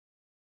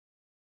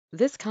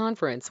This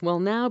conference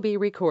will now be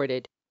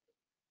recorded.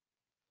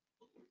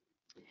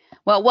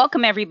 Well,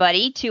 welcome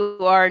everybody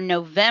to our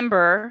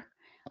November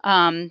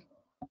SAN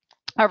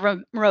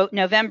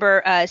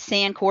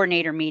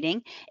coordinator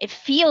meeting. It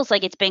feels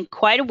like it's been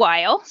quite a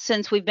while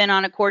since we've been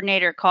on a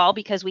coordinator call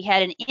because we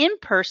had an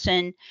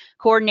in-person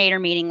coordinator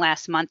meeting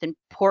last month in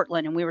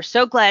Portland, and we were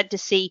so glad to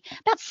see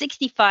about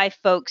 65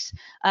 folks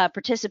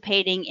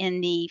participating in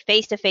the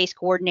face-to-face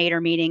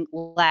coordinator meeting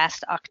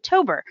last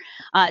October.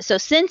 So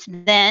since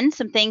then,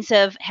 some things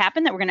have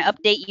happened that we're going to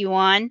update you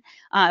on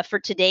for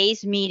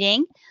today's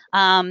meeting.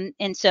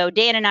 And so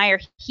Dan and I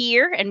are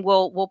here, and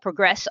we'll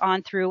progress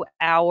on through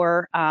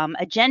our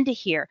agenda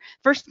here.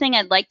 First thing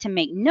I'd like to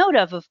make note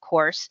of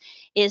course,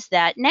 is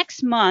that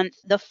next month,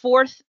 the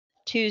fourth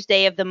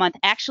Tuesday of the month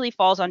actually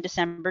falls on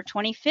December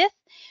 25th.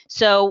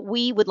 So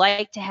we would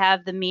like to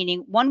have the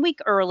meeting 1 week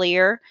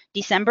earlier,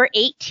 December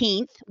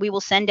 18th. We will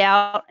send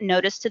out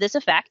notice to this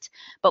effect,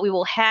 but we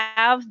will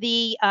have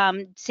the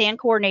SAN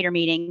coordinator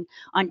meeting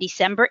on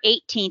December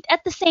 18th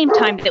at the same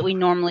time that we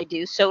normally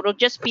do. So it'll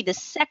just be the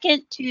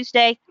second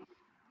Tuesday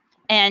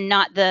and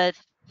not the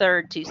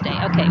third Tuesday.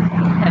 Okay, we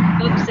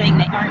have folks saying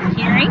they aren't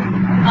hearing.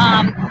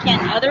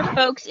 Can other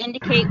folks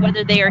indicate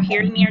whether they are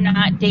hearing me or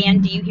not? Dan,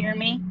 do you hear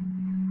me?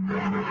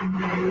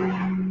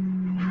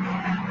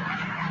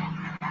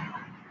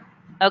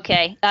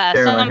 Okay,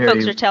 some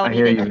folks are telling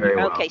me they can hear.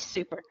 Okay,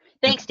 super.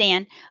 Thanks,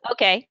 Dan.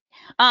 Okay,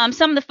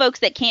 some of the folks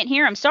that can't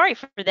hear, I'm sorry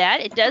for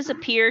that. It does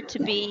appear to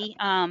be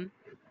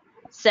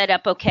set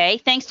up okay.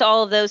 Thanks to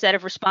all of those that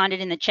have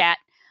responded in the chat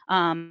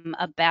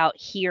about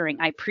hearing.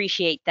 I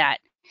appreciate that.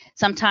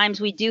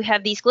 Sometimes we do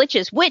have these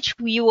glitches, which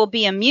you will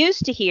be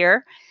amused to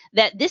hear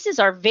that this is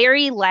our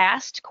very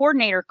last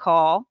coordinator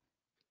call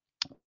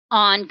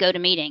on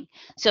GoToMeeting.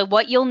 So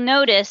what you'll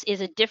notice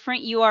is a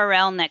different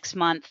URL next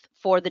month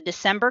for the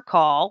December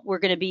call. We're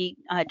going to be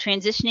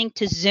transitioning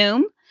to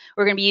Zoom.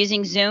 We're going to be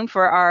using Zoom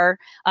for our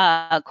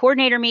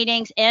coordinator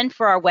meetings and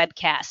for our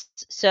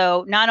webcasts.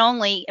 So not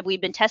only have we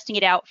been testing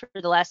it out for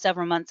the last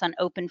several months on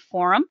Open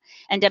Forum,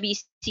 and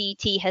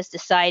WCET has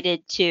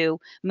decided to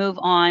move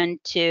on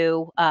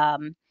to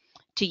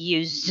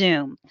use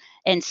Zoom.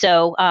 And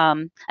so,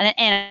 and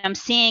I'm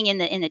seeing in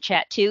the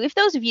chat too, if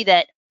those of you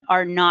that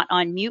are not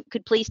on mute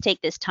could please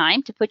take this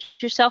time to put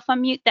yourself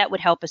on mute, that would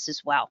help us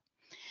as well.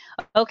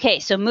 Okay,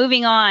 so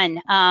moving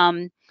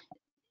on.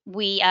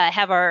 We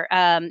have our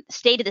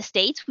state of the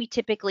states we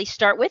typically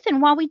start with.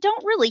 And while we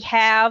don't really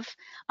have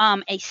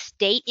a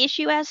state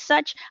issue as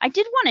such, I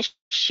did want to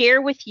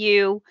share with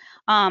you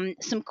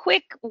some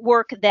quick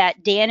work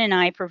that Dan and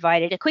I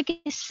provided, a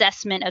quick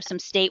assessment of some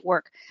state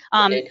work.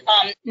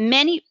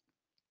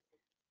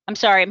 I'm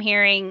sorry, I'm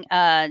hearing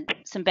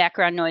some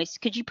background noise.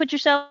 Could you put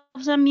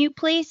yourselves on mute,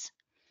 please?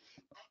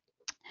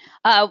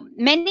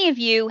 Many of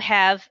you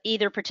have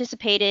either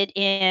participated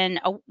in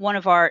one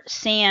of our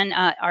SAN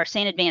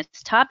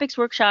Advanced Topics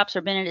workshops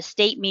or been at a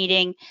state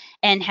meeting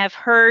and have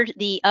heard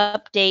the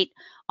update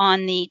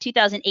on the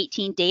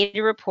 2018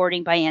 data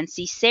reporting by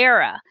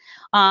NC-SARA.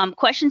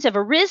 Questions have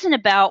arisen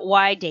about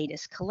why data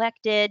is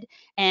collected,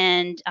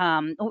 and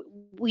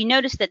we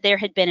noticed that there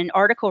had been an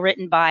article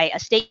written by a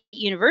state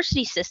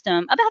university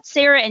system about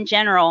SARA in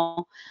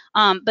general,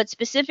 but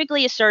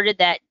specifically asserted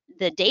that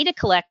the data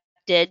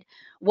collected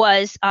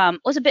was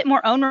a bit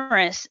more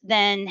onerous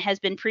than has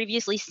been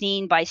previously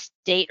seen by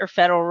state or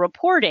federal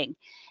reporting.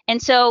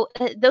 And so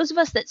those of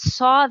us that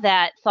saw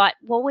that thought,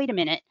 well, wait a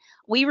minute,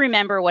 we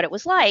remember what it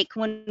was like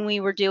when we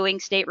were doing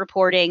state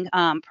reporting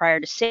prior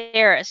to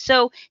SARA.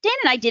 So Dan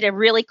and I did a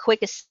really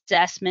quick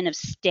assessment of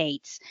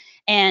states.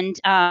 And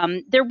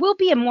there will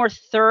be a more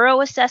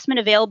thorough assessment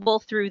available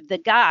through the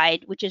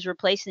guide, which is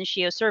replacing the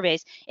SHIO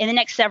surveys, in the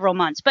next several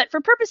months. But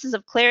for purposes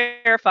of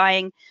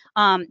clarifying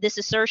this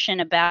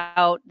assertion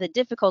about the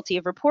difficulty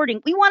of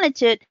reporting, we wanted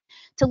to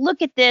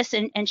look at this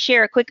and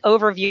share a quick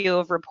overview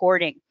of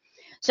reporting.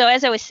 So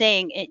as I was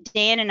saying,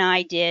 Dan and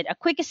I did a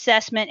quick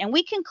assessment, and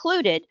we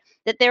concluded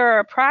that there are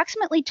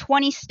approximately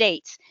 20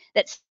 states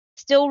that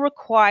still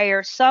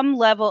require some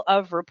level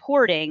of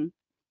reporting.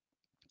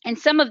 And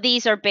some of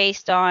these are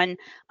based on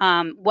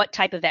what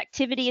type of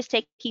activity is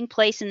taking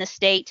place in the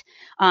state.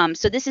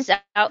 So this is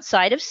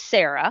outside of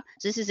SARA.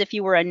 So this is if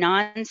you were a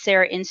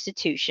non-SARA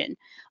institution.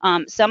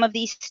 Some of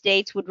these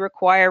states would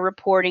require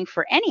reporting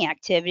for any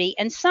activity,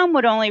 and some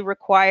would only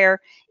require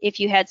if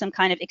you had some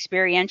kind of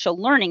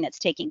experiential learning that's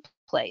taking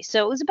place.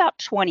 So it was about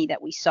 20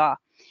 that we saw.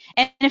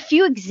 And a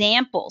few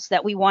examples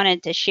that we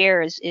wanted to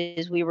share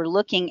is we were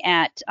looking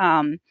at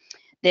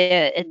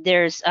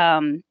there's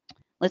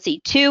let's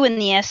see, 2 in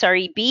the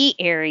SREB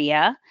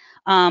area.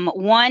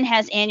 One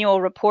has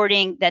annual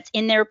reporting that's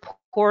in their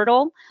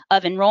portal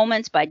of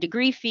enrollments by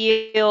degree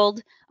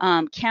field,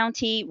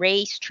 county,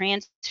 race,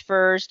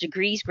 transfers,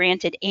 degrees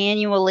granted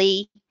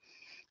annually.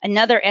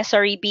 Another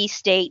SREB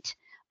state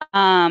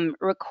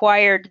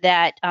required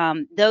that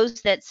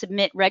those that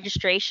submit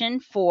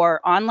registration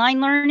for online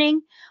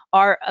learning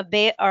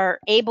are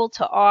able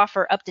to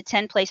offer up to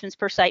 10 placements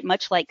per site,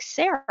 much like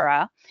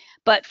SARA,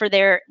 but for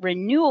their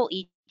renewal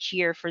each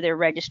year for their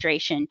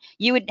registration.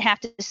 You would have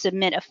to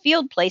submit a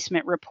field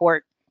placement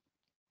report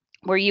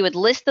where you would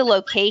list the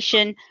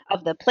location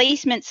of the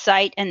placement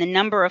site and the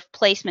number of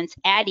placements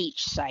at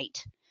each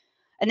site.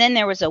 And then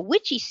there was a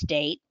witchy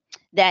state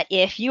that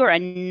if you're a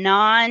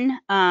non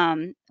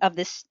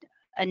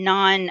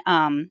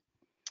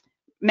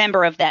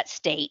member of that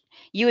state,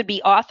 you would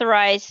be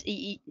authorized,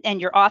 and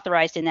you're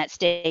authorized in that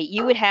state,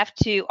 you would have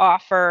to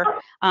offer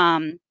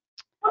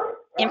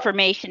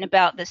information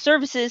about the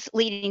services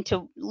leading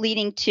to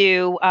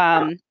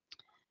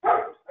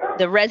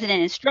the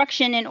resident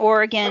instruction in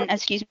Oregon,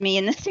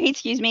 in the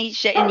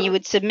state, and you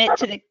would submit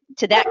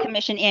to that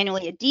commission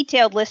annually a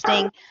detailed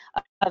listing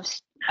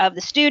of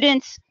the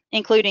students,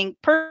 including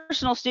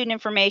personal student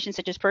information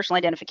such as personal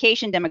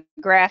identification,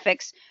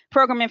 demographics,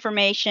 program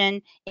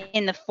information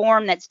in the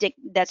form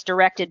that's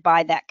directed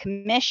by that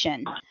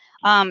commission.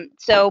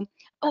 So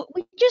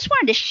we just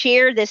wanted to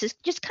share this as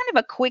just kind of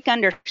a quick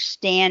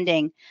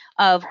understanding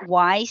of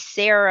why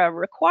SARA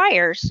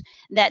requires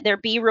that there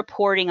be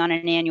reporting on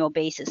an annual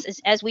basis.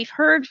 As we've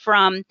heard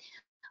from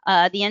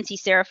the NC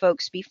SARA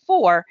folks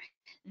before,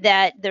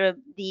 that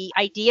the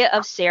idea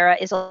of SARA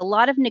is a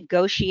lot of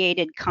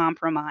negotiated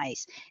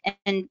compromise.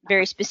 And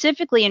very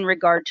specifically in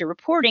regard to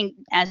reporting,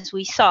 as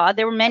we saw,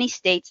 there were many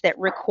states that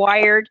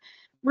required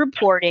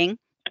reporting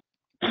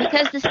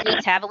because the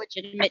states have a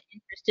legitimate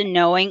interest in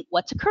knowing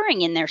what's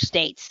occurring in their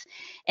states.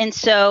 And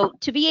so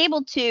to be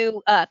able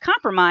to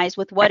compromise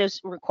with what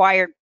is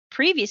required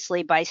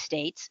previously by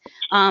states,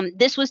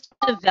 this was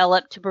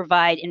developed to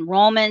provide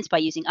enrollments by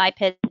using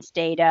IPEDS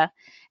data,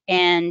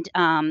 and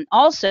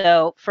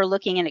also for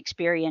looking at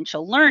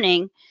experiential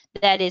learning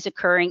that is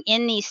occurring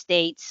in these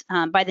states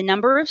by the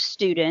number of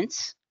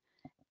students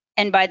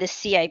and by the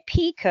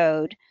CIP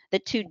code, the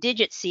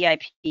 2-digit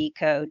CIP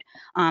code,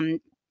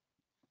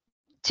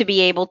 to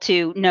be able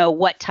to know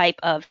what type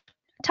of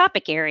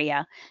topic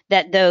area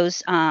that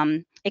those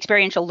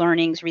experiential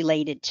learnings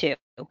related to.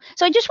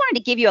 So I just wanted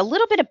to give you a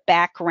little bit of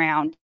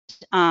background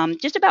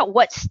just about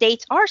what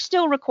states are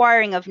still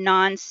requiring of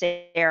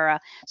non-SARA.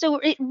 So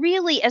it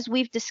really, as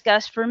we've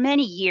discussed for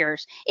many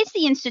years, it's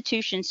the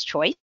institution's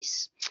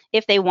choice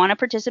if they want to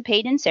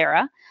participate in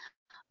SARA.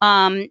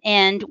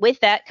 And with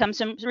that comes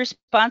some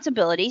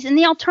responsibilities. And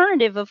the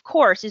alternative, of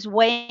course, is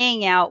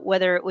weighing out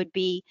whether it would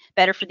be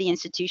better for the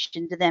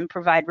institution to then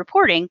provide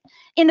reporting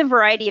in the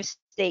variety of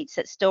states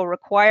that still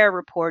require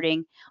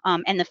reporting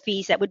and the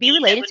fees that would be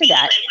related to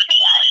that.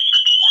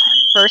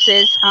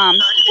 Versus,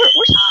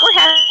 we're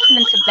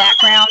having some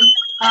background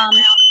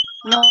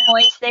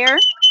noise there.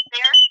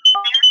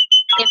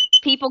 If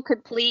people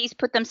could please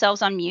put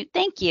themselves on mute,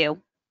 thank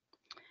you.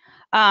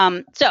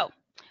 As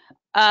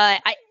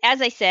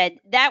I said,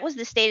 that was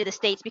the state of the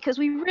states because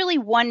we really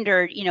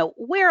wondered,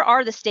 where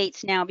are the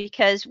states now?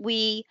 Because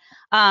we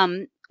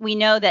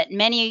know that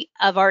many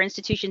of our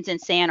institutions in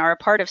SAN are a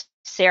part of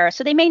SARA,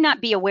 so they may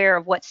not be aware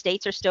of what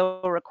states are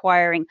still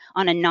requiring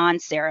on a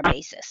non-SARA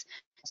basis.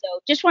 So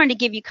just wanted to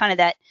give you kind of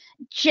that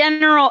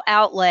general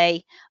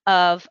outlay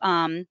of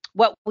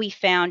what we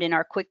found in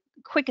our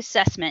quick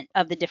assessment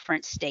of the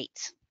different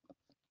states.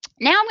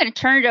 Now I'm going to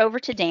turn it over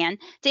to Dan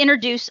to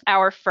introduce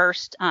our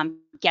first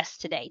guest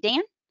today.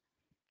 Dan?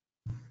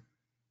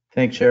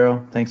 Thanks,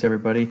 Cheryl. Thanks,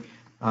 everybody.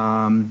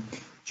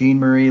 Jean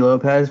Marie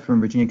Lopez from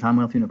Virginia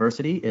Commonwealth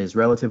University is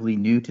relatively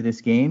new to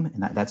this game,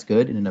 and that's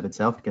good in and of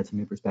itself to get some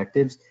new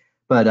perspectives.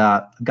 But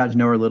I've got to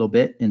know her a little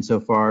bit, and so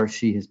far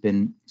she has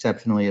been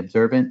exceptionally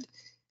observant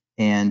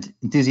and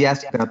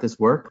enthusiastic about this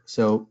work.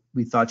 So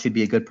we thought she'd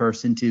be a good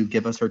person to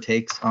give us her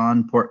takes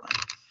on Portland.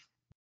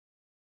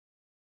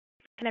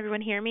 Can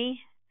everyone hear me?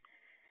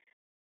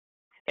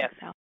 Yes.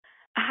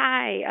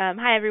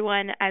 Hi,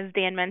 everyone. As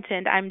Dan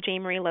mentioned, I'm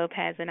Jane Marie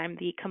Lopez, and I'm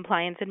the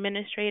Compliance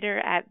Administrator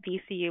at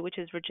VCU, which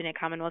is Virginia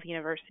Commonwealth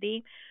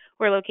University.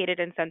 We're located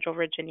in Central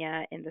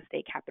Virginia in the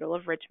state capital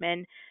of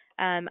Richmond.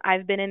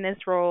 I've been in this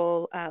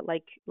role,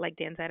 like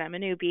Dan said, I'm a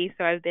newbie,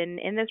 so I've been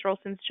in this role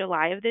since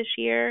July of this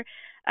year,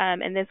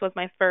 and this was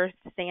my first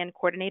SAN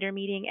coordinator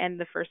meeting and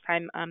the first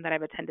time that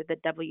I've attended the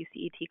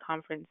WCET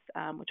conference,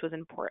 which was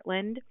in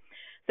Portland.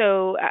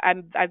 So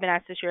I've been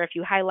asked to share a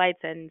few highlights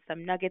and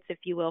some nuggets, if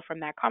you will,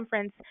 from that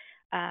conference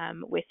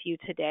with you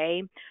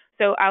today.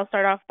 So I'll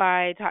start off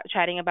by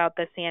chatting about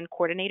the SAN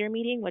coordinator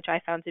meeting, which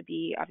I found to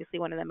be obviously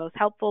one of the most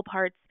helpful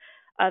parts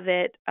of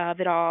it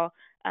all.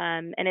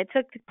 And it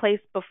took place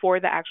before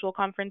the actual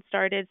conference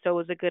started, so it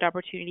was a good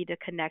opportunity to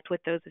connect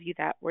with those of you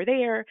that were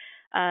there,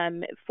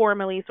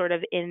 formally sort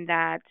of in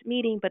that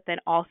meeting, but then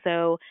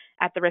also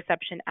at the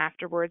reception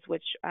afterwards,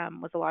 which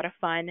was a lot of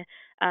fun.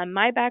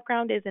 My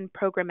background is in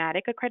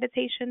programmatic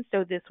accreditation,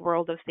 so this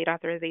world of state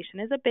authorization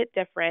is a bit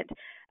different,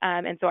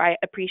 and so I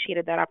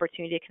appreciated that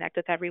opportunity to connect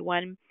with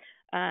everyone.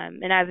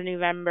 And as a new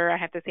member, I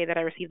have to say that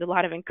I received a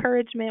lot of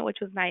encouragement, which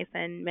was nice,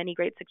 and many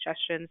great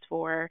suggestions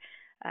for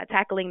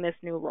tackling this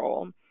new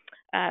role.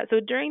 So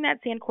during that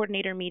SAN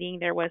coordinator meeting,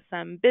 there was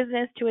some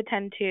business to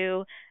attend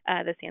to.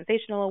 The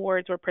Sensational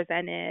Awards were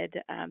presented.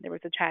 There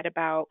was a chat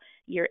about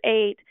year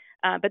 8,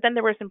 but then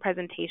there were some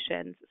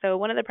presentations. So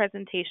one of the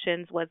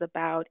presentations was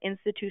about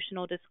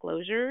institutional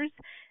disclosures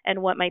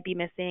and what might be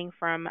missing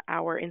from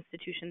our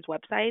institution's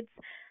websites.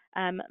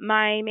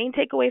 My main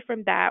takeaway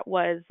from that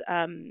was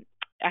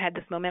I had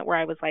this moment where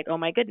I was like, oh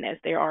my goodness,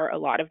 there are a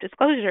lot of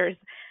disclosures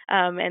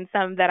and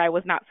some that I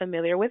was not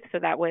familiar with. So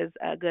that was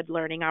a good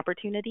learning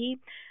opportunity.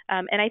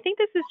 And I think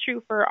this is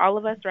true for all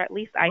of us, or at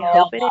least I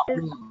hope it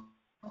is.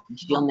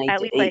 She'll need At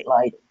to least eat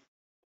later.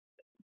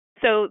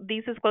 So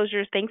these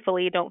disclosures,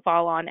 thankfully, don't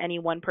fall on any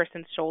one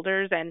person's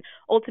shoulders, and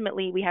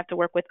ultimately, we have to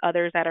work with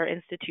others at our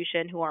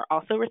institution who are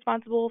also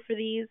responsible for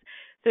these.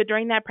 So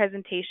during that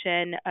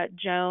presentation,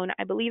 Joan,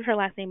 I believe her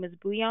last name is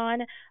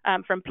Bouillon,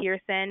 from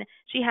Pearson,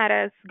 she had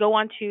us go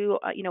onto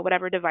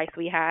whatever device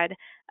we had,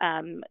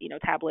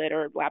 tablet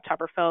or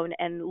laptop or phone,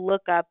 and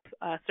look up,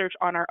 search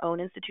on our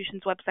own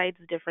institution's websites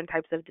different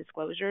types of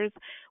disclosures,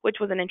 which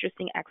was an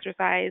interesting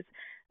exercise.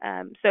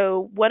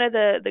 So one of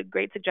the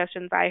great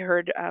suggestions I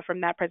heard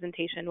from that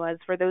presentation was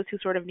for those who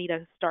sort of need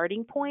a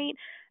starting point,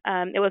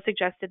 it was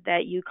suggested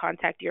that you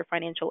contact your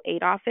financial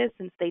aid office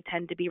since they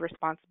tend to be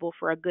responsible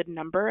for a good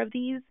number of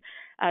these.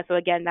 So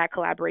again, that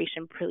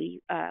collaboration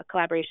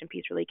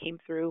piece really came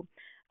through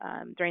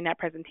during that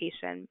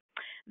presentation.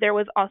 There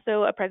was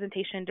also a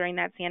presentation during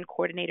that SAN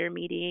coordinator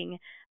meeting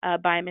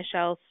by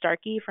Michelle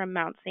Starkey from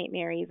Mount St.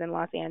 Mary's in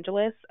Los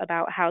Angeles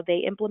about how they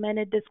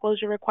implemented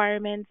disclosure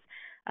requirements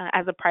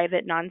as a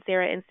private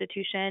non-SARA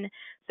institution.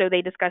 So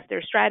they discussed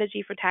their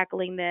strategy for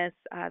tackling this.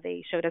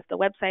 They showed us the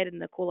website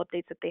and the cool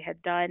updates that they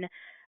had done.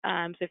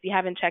 So if you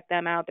haven't checked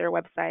them out, their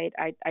website,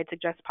 I'd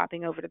suggest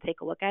popping over to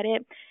take a look at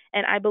it.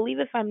 And I believe,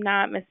 if I'm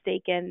not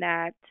mistaken,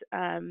 that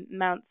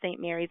Mount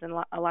St. Mary's in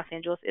Los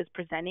Angeles is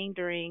presenting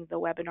during the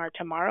webinar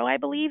tomorrow, I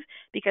believe,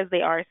 because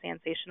they are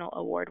Sensational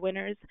Award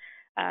winners.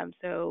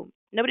 So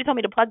nobody told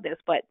me to plug this,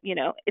 but,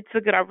 it's a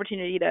good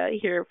opportunity to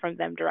hear from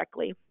them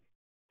directly.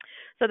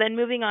 So then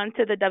moving on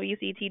to the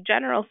WCET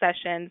general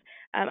sessions,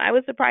 I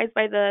was surprised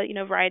by the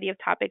variety of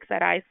topics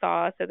that I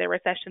saw. So there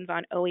were sessions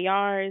on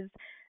OERs,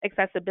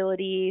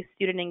 accessibility,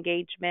 student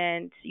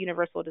engagement,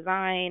 universal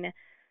design,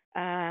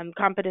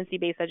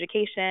 competency-based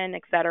education,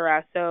 et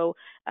cetera. So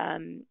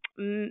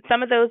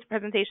some of those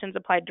presentations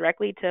applied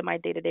directly to my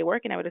day-to-day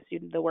work, and I would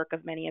assume the work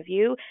of many of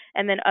you.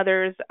 And then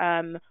others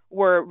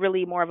were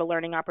really more of a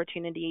learning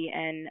opportunity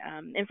and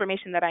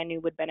information that I knew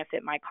would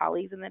benefit my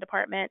colleagues in the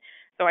department.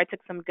 So I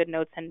took some good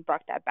notes and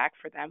brought that back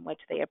for them, which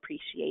they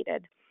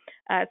appreciated.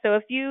 So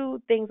a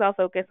few things I'll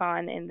focus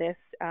on in this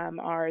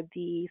are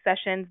the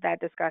sessions that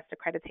discussed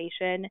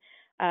accreditation.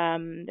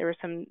 There was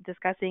some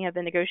discussing of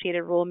the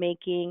negotiated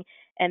rulemaking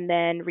and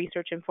then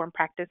research-informed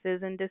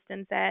practices in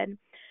distance ed.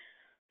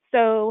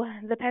 So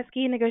the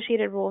pesky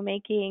negotiated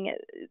rulemaking,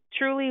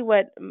 truly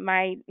what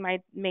my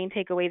main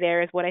takeaway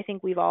there is what I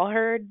think we've all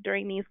heard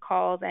during these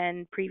calls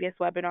and previous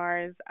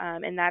webinars,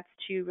 and that's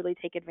to really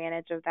take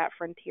advantage of that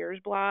Frontiers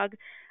blog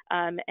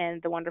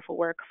and the wonderful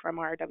work from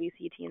our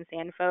WCET and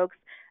SAN folks,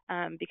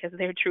 because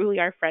they're truly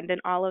our friend in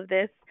all of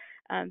this.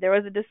 There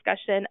was a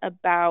discussion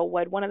about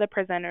what one of the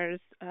presenters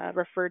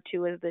referred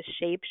to as the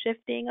shape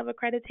shifting of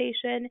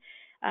accreditation,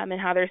 and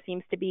how there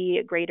seems to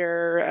be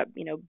greater,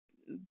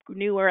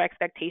 newer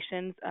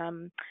expectations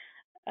from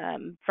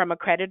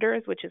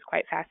accreditors, which is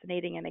quite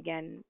fascinating. And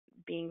again,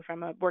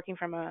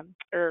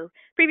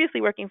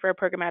 previously working for a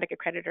programmatic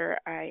accreditor,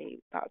 I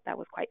thought that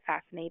was quite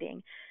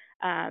fascinating.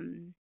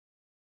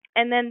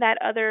 And then that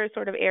other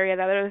sort of area,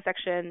 that other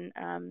section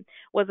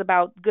was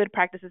about good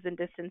practices in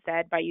distance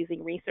ed by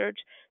using research.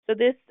 So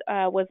this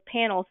was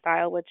panel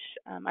style, which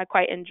I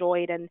quite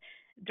enjoyed. And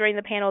during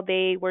the panel,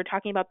 they were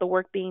talking about the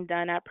work being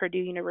done at Purdue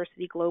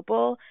University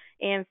Global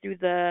and through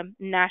the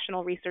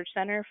National Research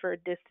Center for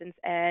Distance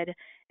Ed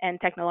and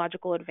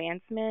Technological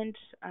Advancement,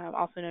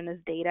 also known as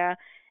DATA.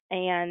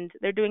 And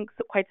they're doing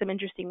quite some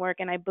interesting work.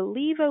 And I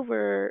believe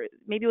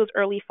maybe it was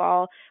early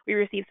fall, we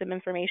received some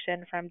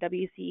information from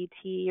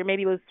WCET, or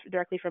maybe it was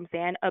directly from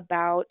SAN,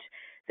 about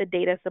the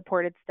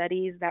data-supported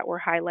studies that were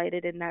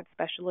highlighted in that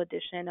special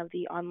edition of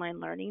the Online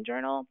Learning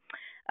Journal.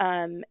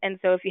 And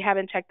so if you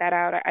haven't checked that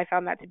out, I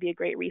found that to be a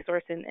great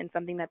resource and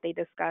something that they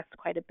discussed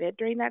quite a bit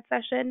during that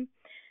session.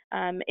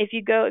 If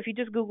you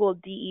just Google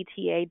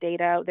DETA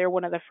data, they're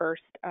one of the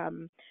first,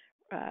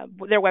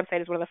 their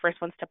website is one of the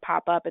first ones to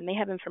pop up, and they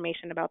have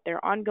information about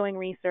their ongoing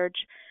research,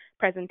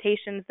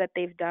 presentations that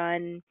they've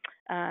done,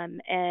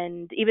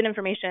 and even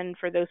information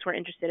for those who are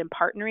interested in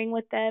partnering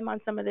with them on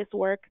some of this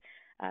work.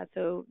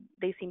 So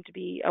they seem to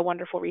be a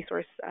wonderful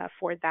resource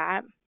for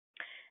that.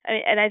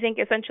 And I think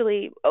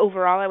essentially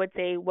overall, I would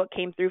say what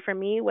came through for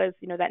me was,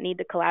 that need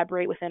to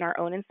collaborate within our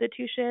own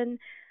institution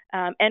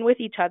and with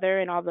each other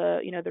and all the,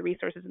 the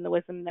resources and the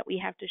wisdom that we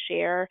have to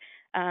share,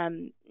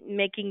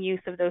 making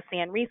use of those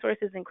SAN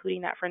resources,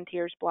 including that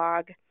Frontiers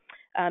blog,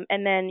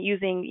 and then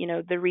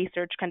using, the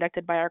research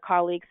conducted by our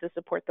colleagues to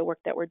support the work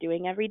that we're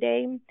doing every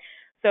day.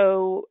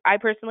 So I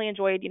personally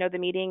enjoyed, the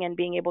meeting and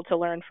being able to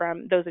learn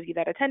from those of you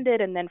that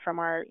attended, and then from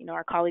our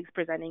colleagues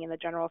presenting in the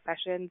general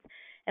sessions.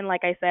 And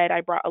like I said,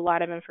 I brought a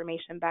lot of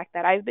information back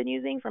that I've been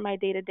using for my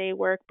day-to-day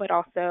work, but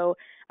also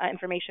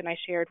information I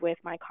shared with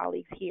my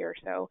colleagues here.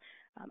 So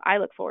I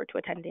look forward to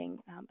attending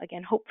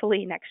again,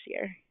 hopefully next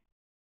year.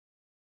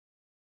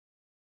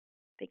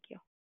 Thank you.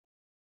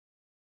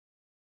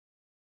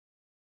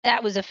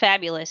 That was a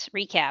fabulous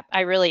recap.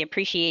 I really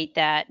appreciate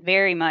that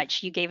very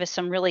much. You gave us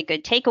some really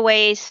good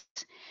takeaways,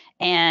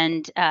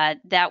 and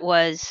that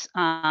was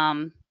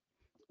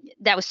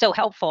so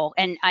helpful.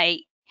 And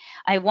I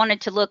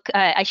wanted to look.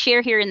 I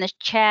share here in the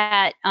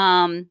chat.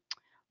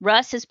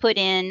 Russ has put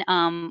in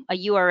a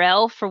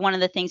URL for one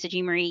of the things that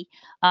Jean Marie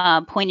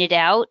pointed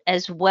out,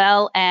 as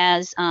well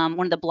as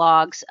one of the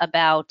blogs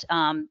about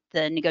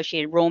the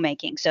negotiated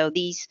rulemaking. So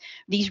these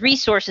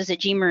resources that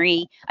Jean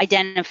Marie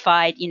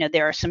identified,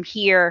 there are some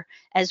here,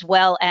 as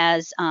well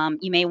as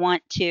you may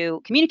want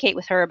to communicate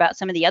with her about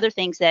some of the other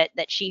things that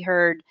she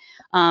heard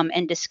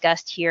and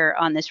discussed here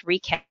on this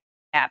recap.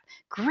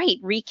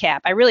 Great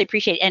recap. I really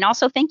appreciate it. And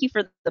also thank you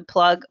for the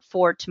plug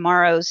for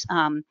tomorrow's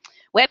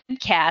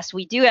webcast.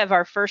 We do have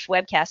our first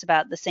webcast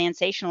about the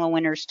Sensational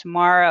winners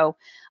tomorrow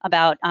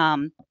about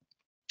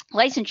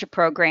licensure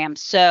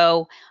programs.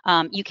 So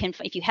you can,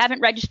 if you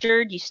haven't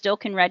registered, you still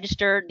can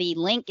register. The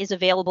link is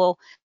available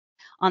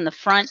on the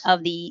front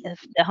of the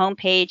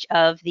homepage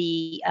of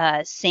the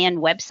SAN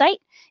website.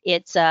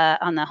 It's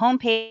on the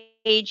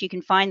homepage. You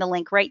can find the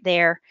link right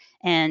there,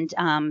 and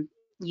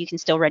you can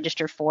still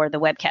register for the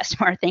webcast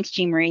tomorrow. Thanks,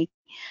 Jean Marie,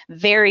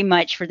 very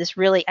much for this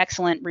really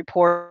excellent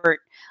report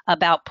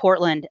about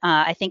Portland.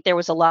 I think there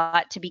was a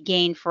lot to be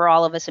gained for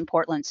all of us in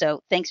Portland,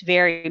 so thanks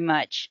very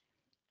much.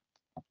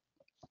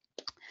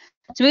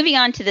 So moving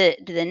on to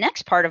the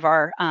next part of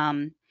our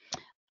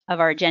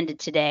agenda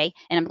today,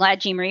 and I'm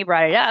glad Jean Marie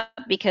brought it up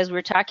because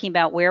we're talking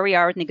about where we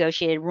are with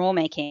negotiated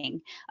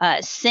rulemaking.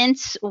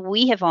 Since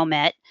we have all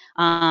met,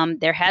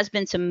 there has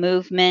been some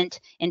movement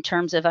in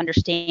terms of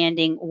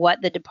understanding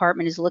what the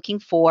department is looking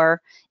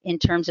for in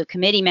terms of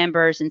committee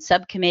members and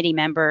subcommittee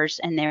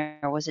members, and there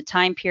was a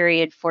time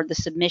period for the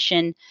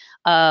submission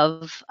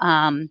of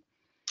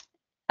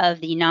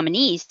the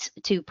nominees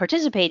to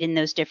participate in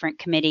those different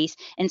committees.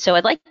 And so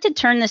I'd like to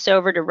turn this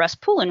over to Russ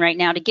Poulin right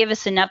now to give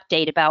us an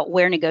update about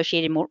where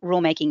negotiated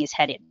rulemaking is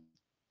headed.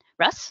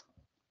 Russ?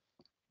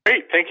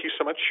 Great. Thank you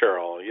so much,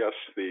 Cheryl. Yes,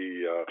 as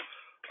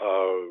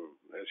you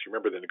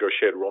remember, the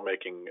negotiated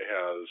rulemaking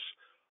has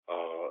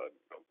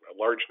a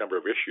large number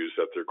of issues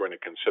that they're going to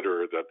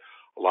consider, that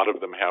a lot of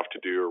them have to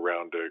do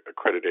around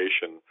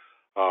accreditation,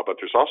 but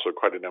there's also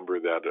quite a number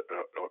that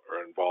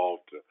are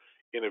involved: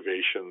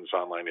 innovations,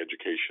 online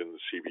education,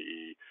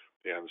 CBE,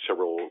 and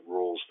several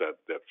rules that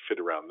fit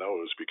around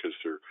those, because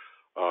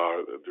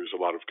there's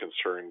a lot of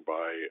concern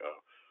by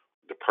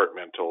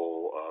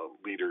departmental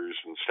leaders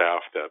and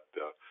staff that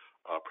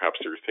perhaps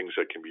there are things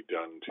that can be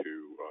done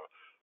to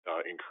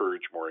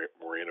encourage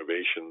more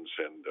innovations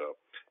and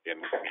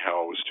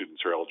how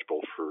students are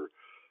eligible for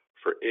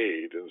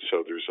aid. And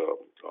so there's a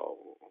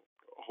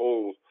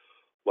whole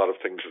lot of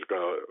things that's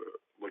going to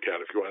look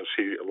at. If you want to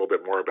see a little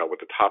bit more about what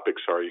the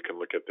topics are, you can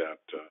look at that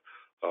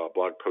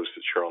blog post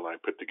that Cheryl and I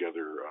put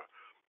together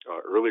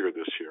earlier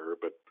this year.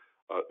 But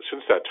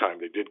since that time,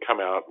 they did come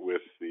out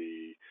with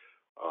the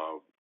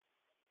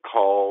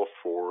call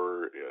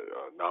for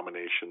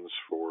nominations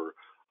for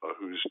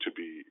who's to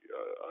be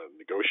a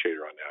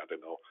negotiator on that,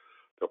 and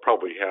they'll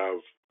probably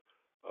have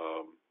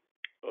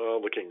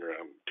looking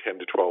around 10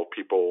 to 12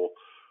 people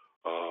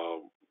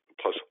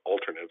plus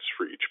alternates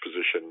for each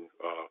position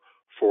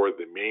for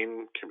the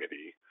main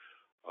committee,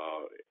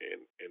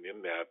 and in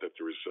that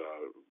there was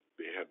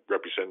they had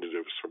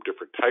representatives from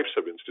different types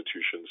of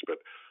institutions, but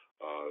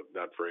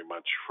not very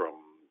much from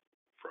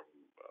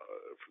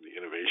the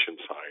innovation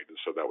side,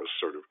 and so that was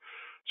sort of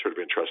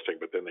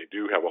interesting. But then they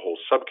do have a whole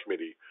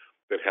subcommittee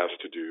that has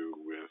to do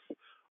with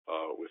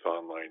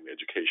online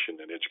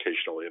education and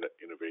educational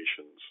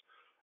innovations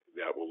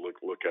that will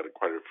look at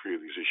quite a few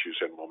of these issues,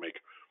 and will make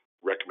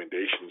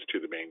recommendations to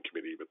the main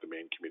committee. But the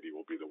main committee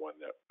will be the one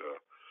that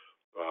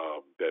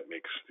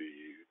makes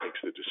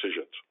the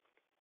decisions.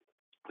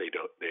 They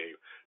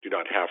do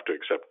not have to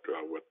accept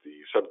what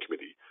the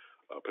subcommittee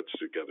puts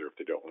together if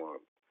they don't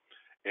want.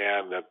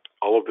 And that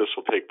all of this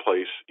will take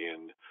place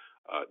in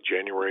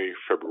January,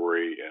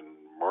 February, and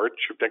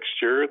March of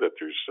next year. That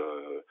there's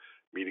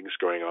meetings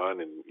going on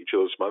in each of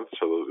those months,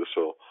 so this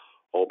will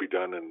all be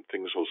done, and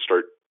things will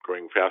start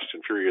going fast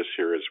and furious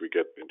here as we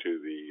get into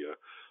the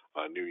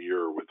new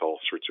year with all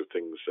sorts of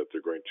things that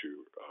they're going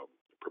to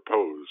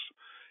propose.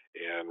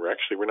 And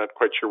we're not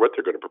quite sure what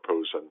they're going to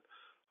propose on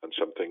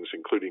some things,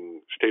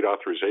 including state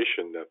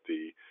authorization. That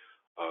the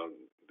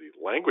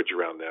language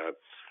around that,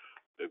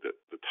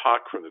 the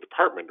talk from the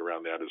department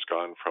around that has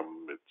gone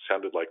from, it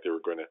sounded like they were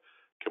going to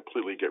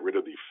completely get rid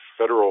of the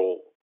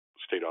federal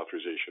state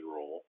authorization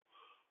rule,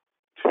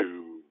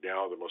 to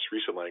now the most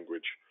recent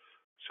language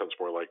sounds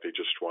more like they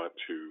just want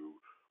to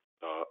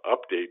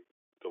update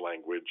the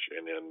language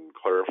and then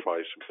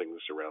clarify some things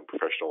around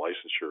professional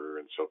licensure.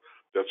 And so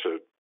that's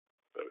a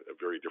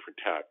very different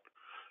tack.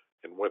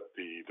 And what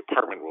the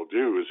department will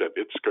do is that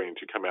it's going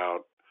to come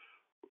out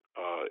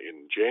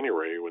in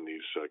January when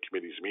these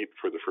committees meet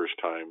for the first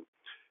time,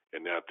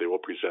 and that they will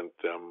present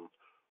the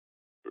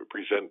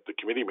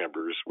committee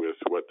members with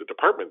what the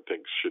department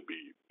thinks should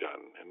be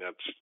done. And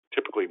that's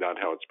typically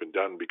not how it's been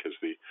done, because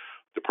the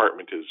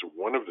department is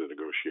one of the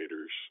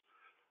negotiators.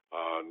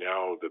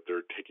 Now that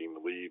they're taking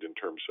the lead in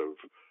terms of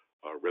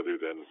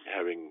rather than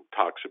having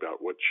talks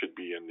about what should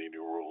be in the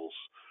new rules,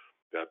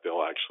 that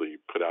they'll actually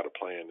put out a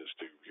plan as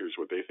to here's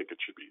what they think it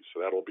should be. So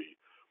that'll be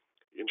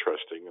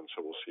interesting, and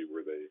so we'll see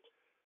where they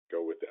go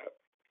with that.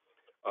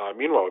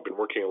 Meanwhile, I've been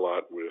working a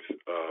lot with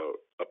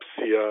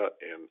UPCEA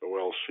and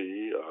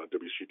OLC.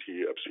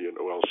 WCT, UPCEA,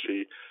 and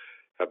OLC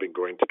have been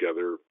going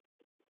together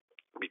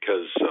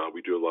because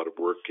we do a lot of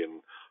work in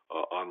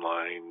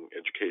online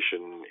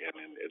education and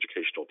in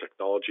educational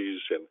technologies,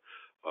 and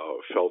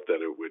felt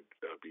that it would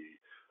be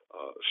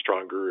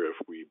stronger if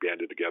we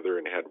banded together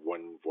and had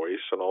one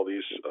voice on all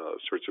these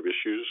sorts of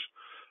issues.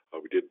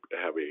 We did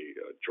have a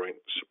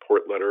joint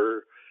support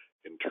letter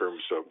in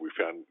terms of we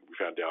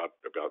found out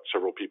about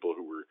several people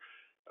who were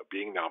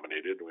being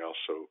nominated. We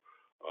also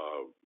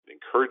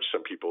encouraged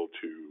some people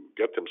to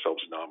get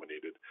themselves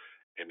nominated,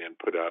 and then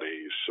put out a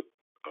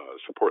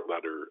support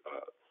letter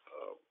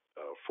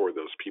for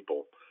those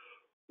people.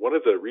 One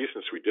of the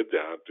reasons we did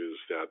that is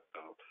that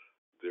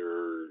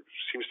there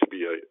seems to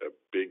be a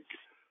big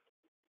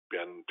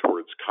bend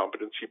towards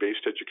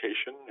competency-based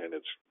education, and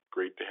it's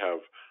great to have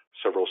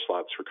several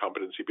slots for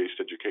competency-based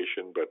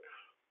education, but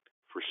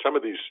for some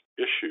of these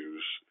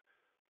issues,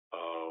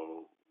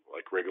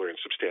 like regular and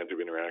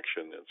substantive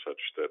interaction and such,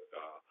 that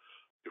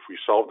if we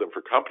solve them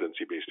for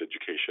competency-based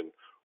education,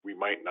 we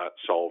might not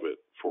solve it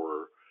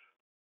for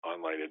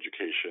online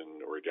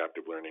education or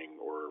adaptive learning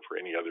or for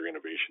any other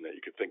innovation that you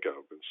could think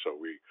of. And so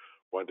we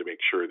wanted to make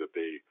sure that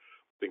they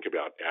think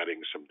about adding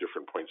some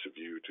different points of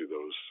view to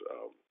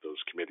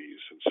those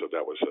committees. And so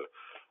that was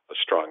a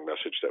strong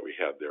message that we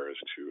had there, as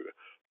to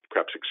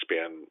perhaps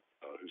expand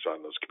who's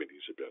on those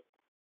committees a bit.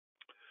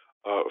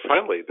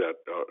 Finally,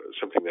 that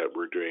something that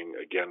we're doing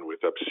again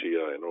with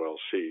UPCEA and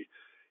OLC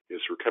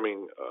is we're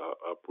coming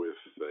up with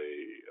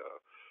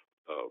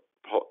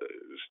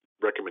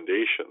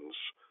recommendations,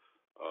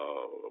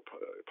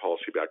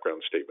 policy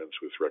background statements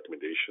with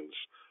recommendations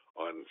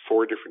on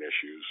 4 different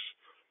issues.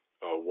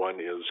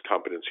 One is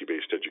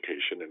competency-based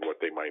education and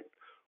what they might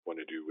want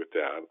to do with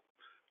that.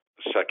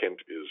 The second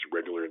is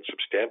regular and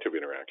substantive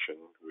interaction,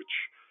 which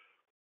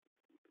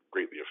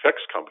greatly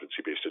affects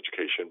competency-based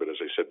education, but as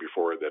I said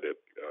before, that it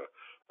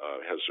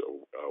has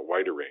a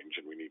wider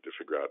range, and we need to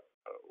figure out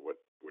what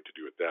to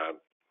do with that.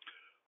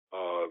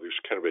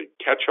 There's kind of a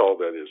catch-all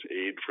that is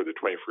aid for the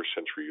 21st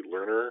century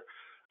learner,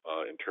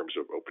 in terms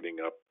of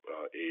opening up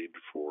aid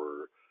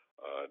for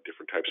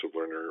different types of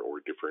learner,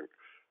 or different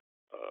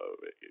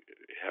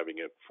having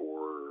it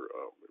for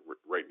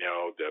right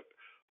now that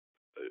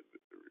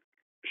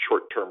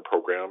short-term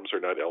programs are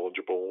not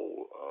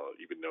eligible,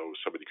 even though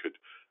somebody could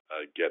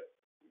get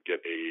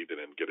aid and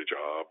then get a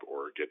job,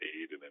 or get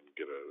aid and then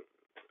get a.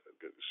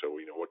 So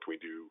what can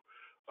we do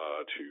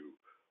to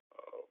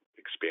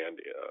expand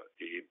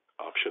aid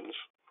options,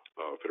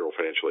 federal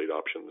financial aid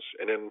options,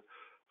 and then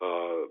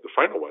the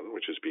final one,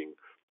 which is being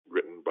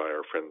written by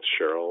our friends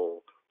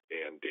Cheryl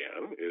and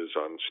Dan, is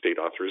on state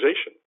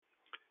authorization.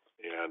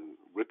 And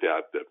with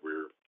that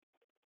we're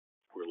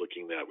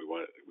looking at, we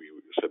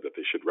said that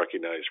they should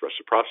recognize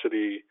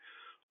reciprocity.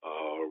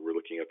 We're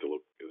looking at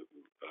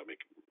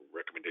make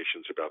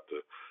recommendations about the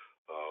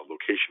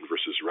location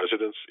versus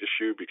residence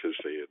issue, because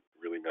they had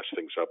really messed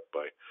things up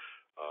by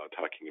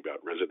talking about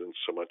residence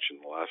so much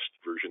in the last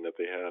version that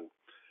they had,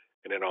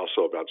 and then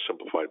also about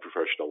simplified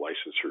professional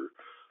licensure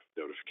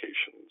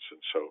notifications.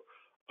 And so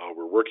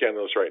we're working on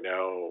those right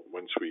now.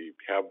 Once we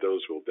have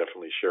those, we'll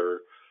definitely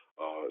share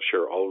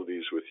all of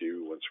these with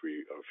you once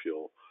we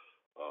feel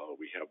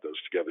we have those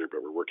together.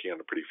 But we're working on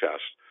a pretty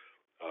fast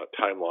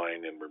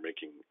timeline, and we're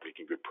making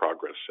good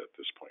progress at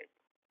this point.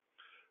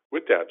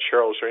 With that,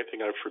 Cheryl, is there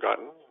anything I've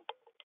forgotten?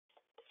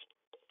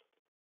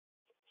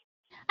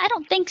 I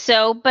don't think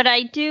so, but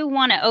I do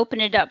want to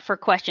open it up for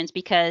questions,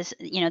 because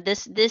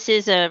this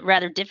is a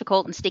rather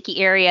difficult and sticky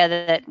area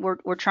that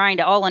we're trying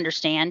to all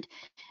understand,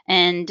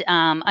 and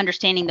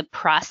understanding the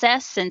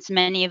process, since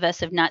many of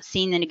us have not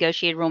seen the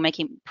negotiated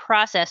rulemaking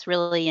process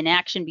really in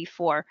action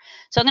before.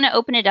 So I'm going to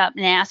open it up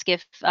and ask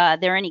if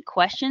there are any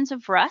questions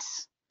of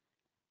Russ.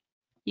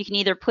 You can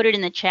either put it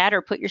in the chat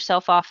or put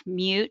yourself off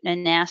mute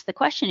and ask the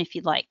question if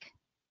you'd like.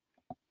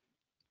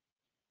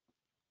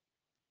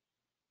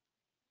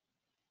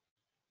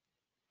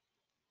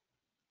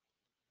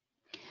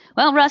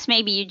 Well, Russ,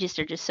 maybe you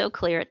are just so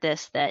clear at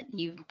this that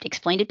you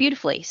explained it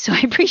beautifully. So I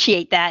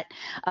appreciate that.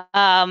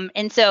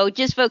 And so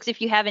just folks,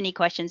 if you have any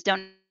questions,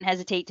 don't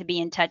hesitate to be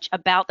in touch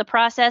about the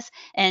process.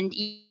 And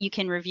you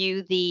can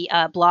review the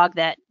blog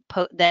that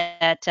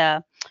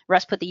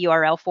Russ put the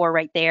URL for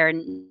right there.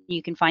 And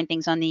you can find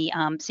things on the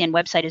SAN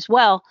website as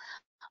well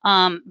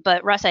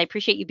But Russ, I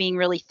appreciate you being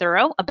really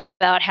thorough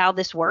about how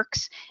this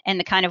works and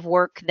the kind of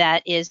work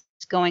that is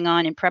going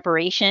on in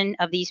preparation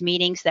of these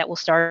meetings that will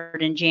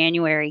start in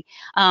January.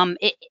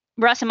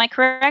 Russ, am I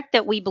correct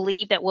that we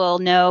believe that we'll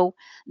know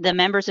the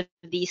members of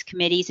these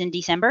committees in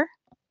December?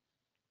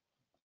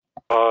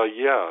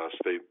 Yes,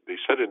 they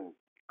said in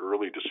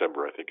early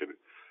December, I think it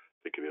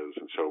is,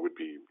 and so it would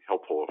be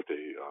helpful if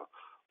they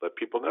let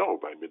people know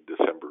by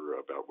mid-December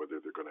about whether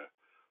they're going to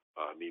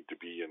need to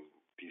be in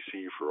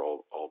DC for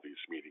all these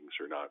meetings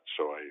or not.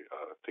 So I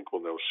think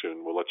we'll know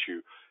soon. We'll let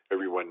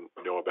everyone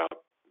know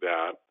about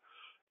that.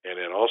 And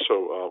then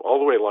also,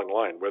 all the way along the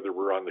line, whether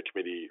we're on the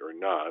committee or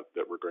not,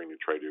 that we're going to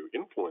try to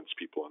influence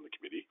people on the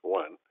committee,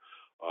 one,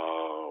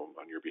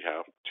 on your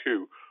behalf.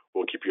 Two,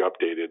 we'll keep you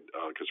updated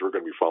because we're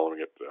going to be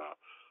following it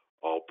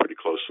all pretty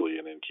closely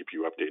and then keep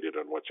you updated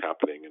on what's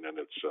happening. And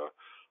then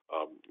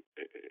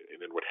and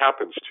then what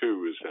happens,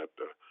 too, is that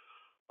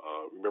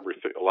remember,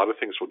 a lot of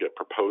things will get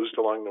proposed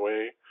along the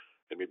way,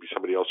 and maybe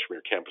somebody else from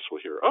your campus will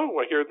hear, oh,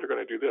 I hear they're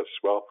going to do this.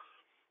 Well,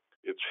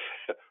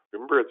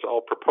 remember, it's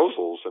all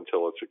proposals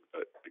until it's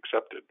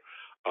accepted.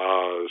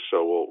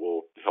 So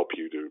we'll help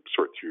you to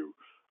sort through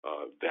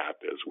that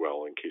as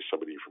well in case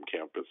somebody from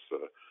campus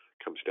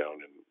comes down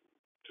and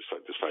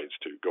decides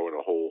to go in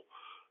a whole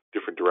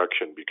different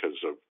direction because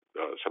of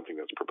something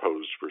that's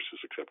proposed versus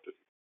accepted.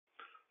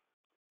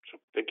 So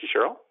thank you,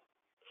 Cheryl.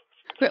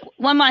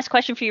 One last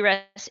question for you,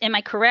 Russ. Am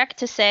I correct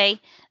to say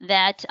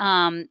that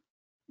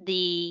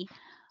the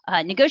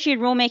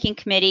Negotiated Rulemaking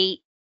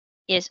Committee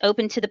is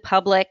open to the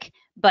public,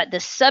 but the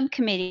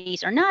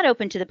subcommittees are not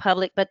open to the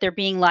public, but they're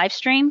being live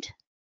streamed?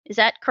 Is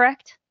that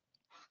correct?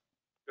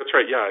 That's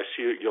right. Yeah, I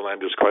see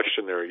Yolanda's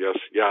question there. Yes,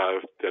 yeah,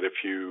 that if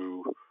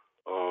you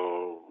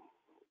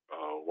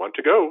want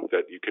to go,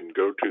 that you can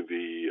go to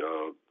the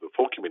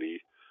full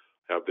committee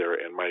out there.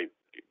 And my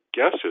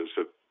guess is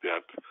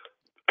that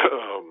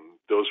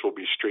those will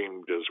be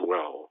streamed as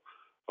well.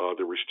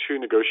 There was 2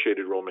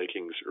 negotiated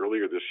rulemakings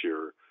earlier this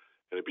year,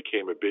 and it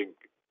became a big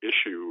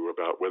issue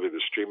about whether to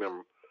stream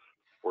them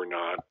or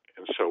not.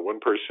 And so one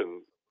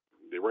person,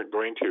 they weren't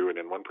going to, and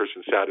then one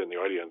person sat in the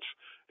audience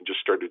and just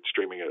started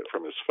streaming it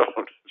from his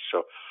phone.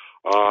 So,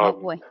 oh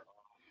boy.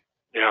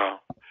 Yeah.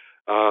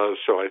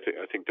 So I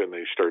think then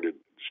they started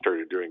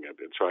doing it,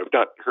 and so I've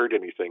not heard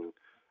anything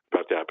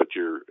about that. But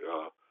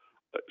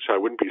so I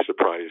wouldn't be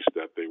surprised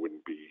that they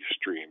wouldn't be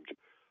streamed.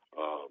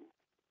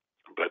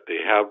 But they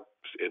have,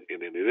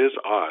 and it is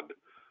odd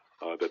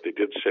that they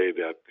did say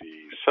that the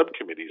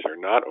subcommittees are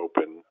not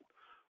open,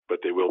 but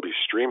they will be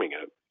streaming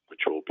it,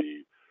 which will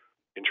be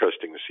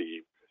interesting to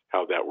see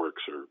how that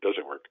works or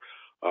doesn't work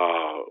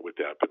with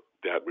that. But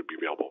that would be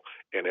available.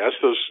 And as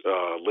those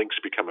links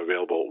become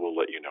available, we'll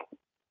let you know.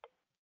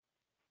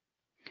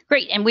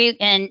 Great.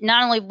 And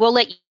not only we'll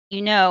let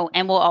you know,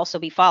 and we'll also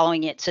be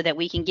following it so that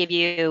we can give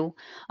you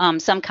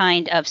some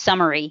kind of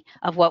summary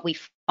of what we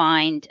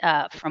find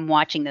from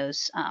watching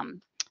those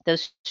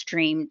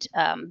streamed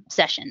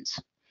sessions.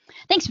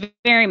 Thanks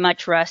very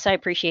much, Russ. I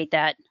appreciate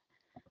that,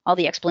 all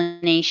the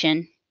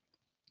explanation.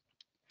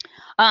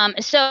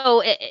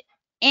 So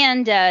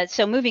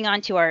moving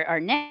on to our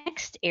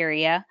next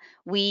area,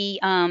 we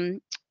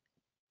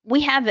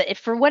have,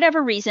 for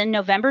whatever reason,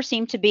 November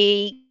seemed to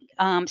be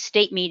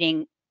state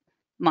meeting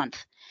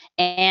month.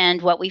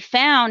 And what we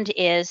found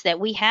is that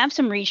we have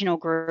some regional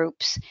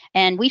groups,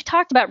 and we've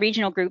talked about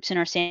regional groups in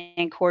our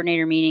SAN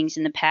coordinator meetings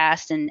in the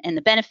past, and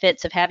the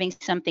benefits of having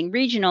something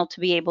regional to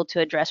be able to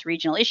address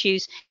regional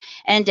issues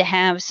and to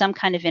have some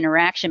kind of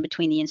interaction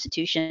between the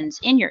institutions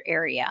in your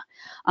area.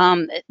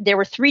 There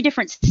were 4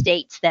 different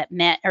states that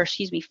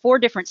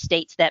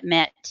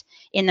met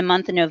in the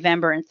month of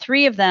November, and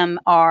 3 of them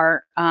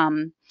are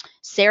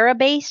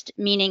SARA-based,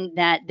 meaning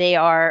that they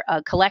are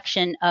a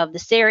collection of the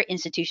SARA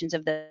institutions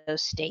of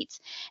those states.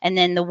 And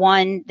then the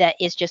one that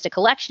is just a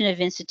collection of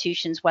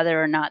institutions,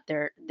 whether or not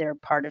they're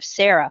part of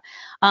SARA.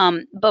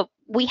 But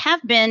we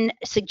have been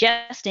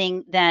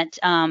suggesting that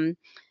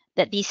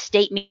these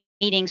state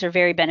meetings are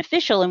very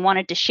beneficial, and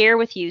wanted to share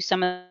with you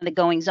some of the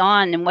goings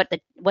on and what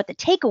the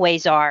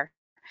takeaways are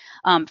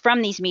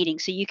from these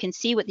meetings, so you can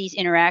see what these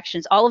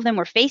interactions. All of them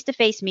were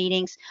face-to-face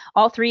meetings.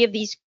 All 3 of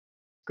these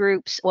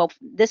groups, well,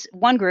 this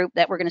one group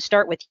that we're going to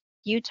start with,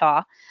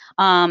 Utah,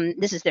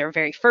 this is their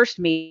very first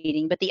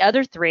meeting, but the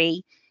other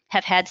 3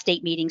 have had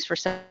state meetings for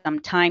some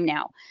time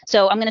now.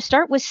 So I'm going to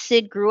start with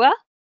Sid Grua.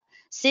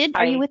 Sid,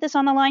 Hi. Are you with us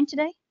on the line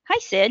today? Hi,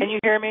 Sid. Can you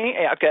hear me?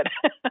 Yeah, good.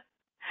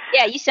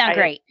 Yeah, you sound Hi.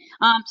 great.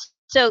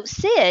 So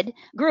Sid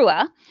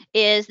Grua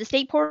is the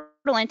state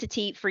portal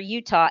entity for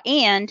Utah,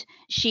 and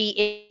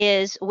she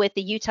is with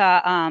the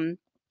Utah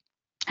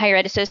Higher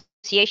Ed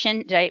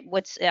Association.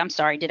 I'm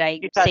sorry, did I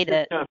Utah say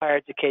the? System of Higher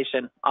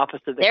Education,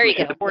 Office of the There you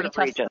Commission, go. the Board of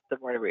Regents, the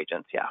Board of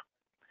Regents, yeah.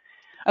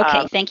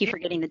 Okay, thank you for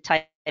getting the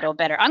title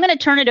better. I'm going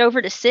to turn it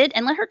over to Sid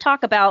and let her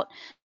talk about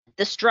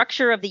the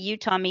structure of the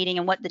Utah meeting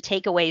and what the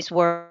takeaways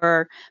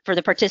were for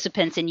the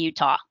participants in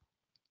Utah.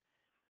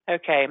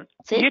 Okay,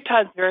 Sid?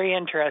 Utah is very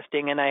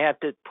interesting, and I have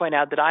to point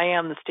out that I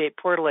am the state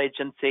portal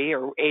agency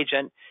or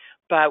agent,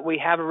 but we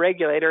have a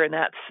regulator, and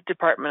that's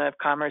Department of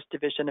Commerce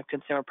Division of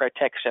Consumer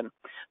Protection.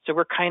 So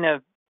we're kind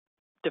of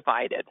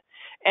divided.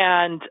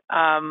 And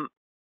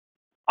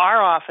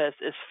our office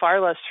is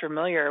far less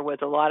familiar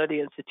with a lot of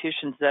the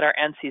institutions that are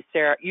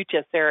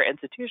UTS-SARA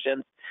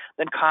institutions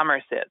than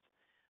Commerce is.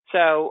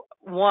 So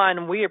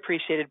one, we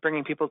appreciated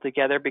bringing people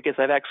together because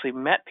I've actually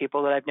met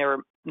people that I've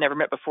never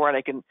met before, and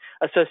I can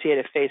associate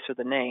a face with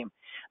a name.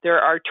 There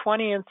are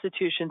 20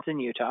 institutions in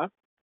Utah.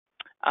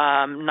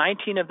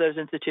 19 of those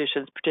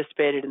institutions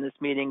participated in this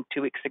meeting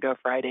 2 weeks ago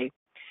Friday.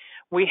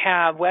 We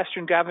have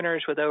Western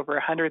Governors with over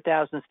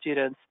 100,000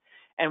 students,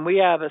 and we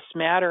have a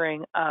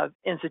smattering of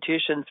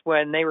institutions.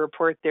 When they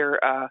report their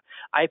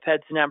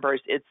IPEDS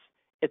numbers, it's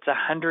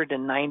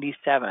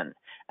 197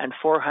 and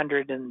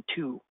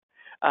 402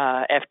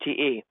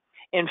 FTE.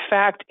 In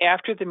fact,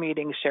 after the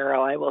meeting,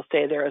 Cheryl, I will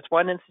say there was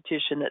one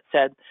institution that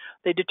said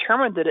they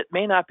determined that it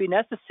may not be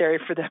necessary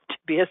for them to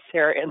be a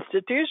SARA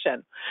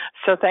institution.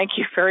 So thank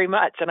you very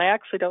much. And I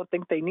actually don't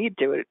think they need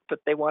to, but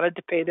they wanted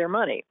to pay their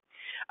money.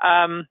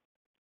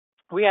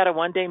 We had a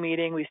one-day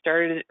meeting. We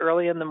started it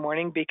early in the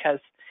morning because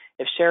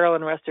if Cheryl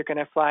and Russ are going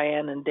to fly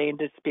in and Dane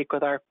to speak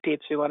with our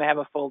peeps, we want to have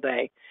a full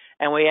day.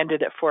 And we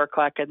ended at 4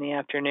 o'clock in the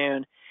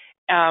afternoon.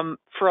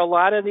 For a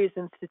lot of these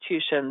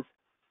institutions,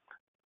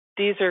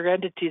 these are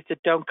entities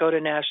that don't go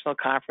to national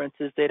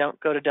conferences. They don't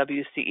go to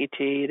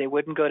WCET. They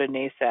wouldn't go to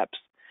NACEPs.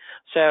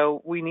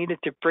 So we needed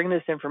to bring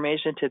this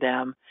information to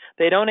them.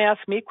 They don't ask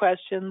me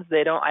questions.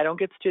 I don't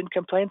get student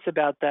complaints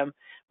about them,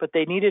 but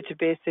they needed to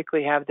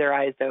basically have their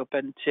eyes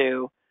open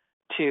to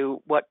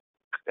what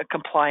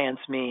compliance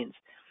means.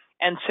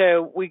 And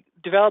so we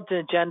developed an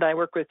agenda. I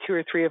work with 2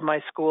 or 3 of my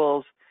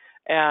schools,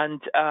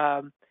 and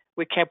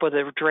we came up with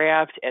a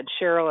draft, and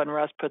Cheryl and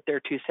Russ put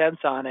their 2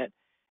 cents on it.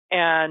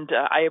 And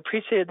I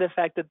appreciated the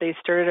fact that they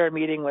started our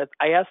meeting with,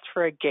 I asked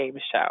for a game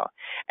show,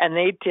 and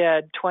they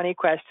did 20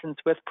 questions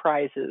with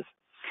prizes,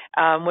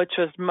 which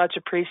was much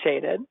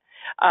appreciated.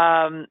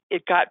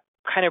 It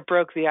kind of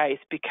broke the ice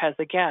because,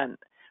 again,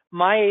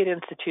 my 8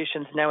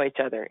 institutions know each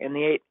other in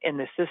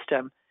the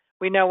system.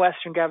 We know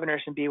Western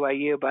Governors and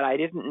BYU, but I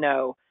didn't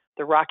know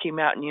the Rocky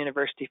Mountain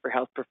University for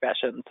Health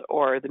Professions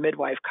or the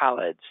Midwife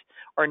College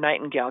or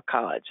Nightingale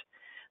College.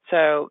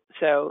 So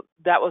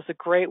that was a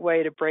great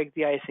way to break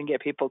the ice and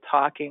get people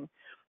talking.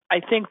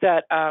 I think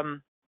that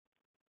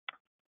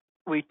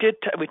we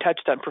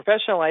touched on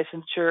professional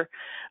licensure.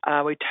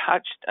 We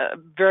touched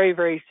very,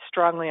 very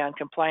strongly on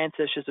compliance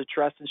issues, which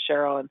Russ and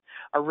Cheryl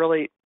are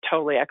really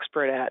totally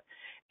expert at.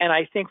 And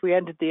I think we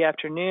ended the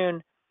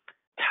afternoon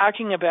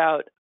talking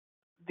about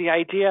the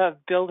idea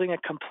of building a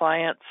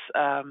compliance,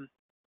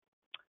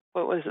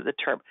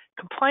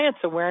 compliance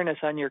awareness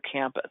on your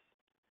campus.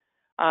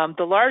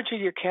 The larger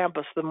your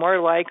campus, the more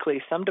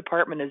likely some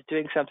department is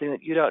doing something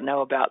that you don't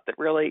know about that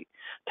really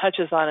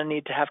touches on a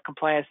need to have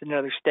compliance in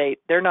another state.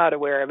 They're not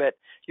aware of it.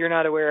 You're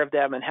not aware of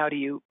them. And how do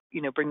you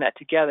bring that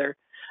together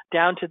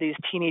down to these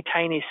teeny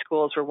tiny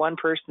schools where one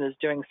person is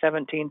doing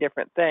 17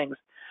 different things,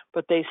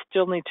 but they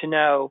still need to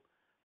know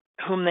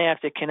whom they have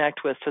to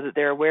connect with so that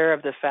they're aware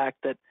of the fact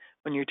that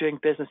when you're doing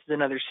business in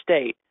another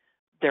state,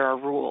 there are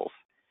rules.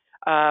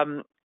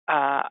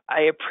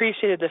 I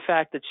appreciated the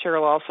fact that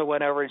Cheryl also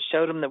went over and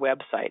showed them the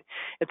website.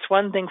 It's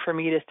one thing for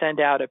me to send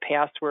out a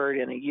password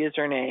and a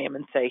username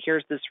and say,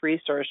 here's this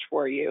resource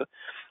for you.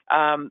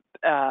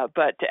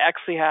 But to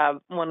actually have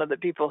one of the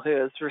people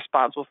who is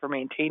responsible for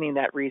maintaining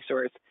that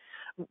resource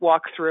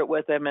walk through it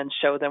with them and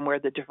show them where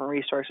the different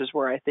resources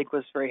were, I think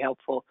was very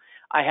helpful.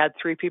 I had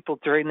 3 people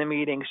during the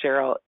meeting,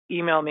 Cheryl,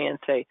 email me and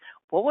say,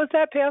 what was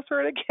that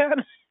password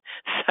again?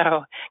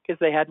 Because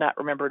they had not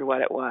remembered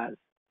what it was.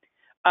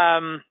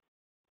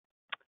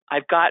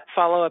 I've got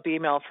follow-up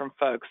email from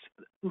folks.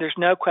 There's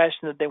no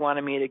question that they want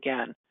to meet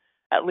again,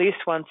 at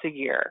least once a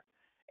year.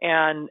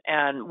 And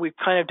we've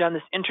kind of done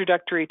this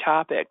introductory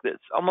topic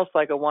that's almost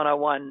like a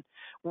 101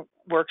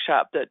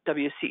 workshop that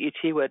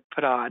WCET would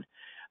put on.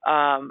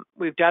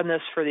 We've done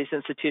this for these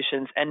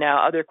institutions, and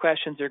now other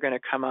questions are going to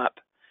come up.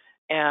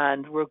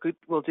 And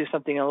we'll do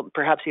something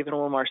perhaps even a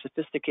little more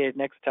sophisticated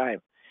next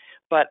time.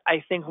 But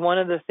I think one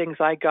of the things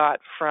I got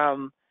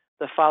from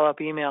the follow-up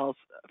emails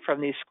from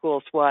these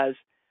schools was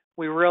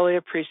we really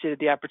appreciated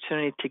the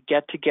opportunity to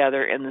get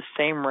together in the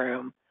same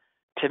room,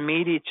 to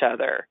meet each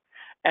other,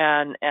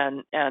 and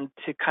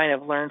to kind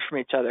of learn from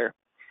each other.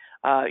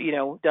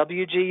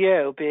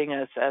 WGU, being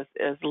as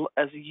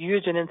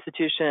huge an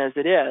institution as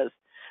it is,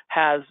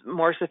 has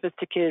more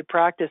sophisticated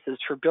practices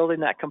for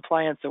building that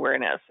compliance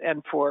awareness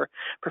and for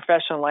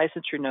professional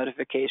licensure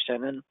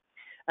notification.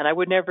 And I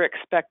would never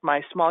expect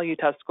my small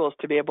Utah schools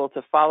to be able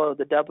to follow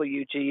the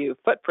WGU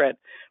footprint,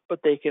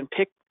 but they can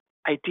pick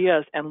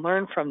ideas and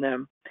learn from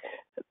them,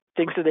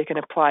 things that they can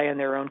apply in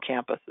their own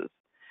campuses.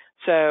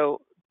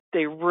 So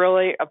they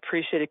really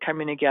appreciated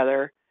coming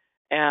together,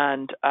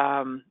 and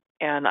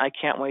I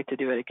can't wait to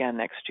do it again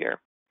next year.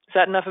 Is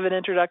that enough of an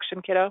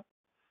introduction, kiddo?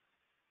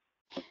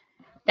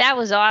 That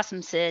was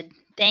awesome, Sid.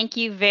 Thank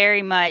you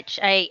very much.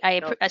 I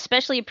No.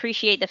 especially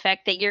appreciate the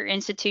fact that your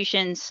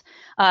institutions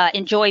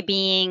enjoy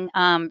being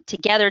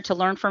together to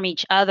learn from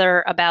each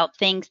other about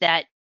things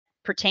that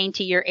pertain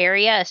to your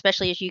area,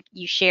 especially as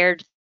you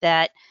shared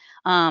that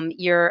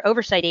your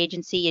oversight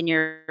agency and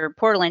your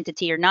portal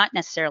entity are not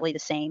necessarily the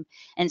same.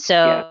 And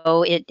Yeah.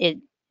 so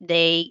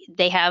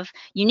they have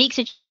unique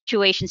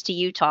situations to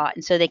Utah,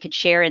 and so they could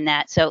share in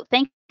that. So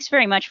thanks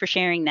very much for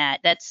sharing that.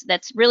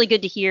 That's really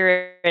good to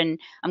hear, and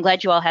I'm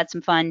glad you all had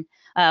some fun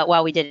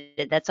while we did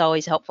it. That's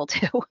always helpful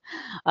too.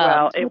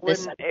 Well, it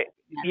This, wouldn't.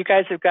 You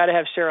guys have got to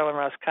have Cheryl and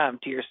Russ come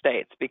to your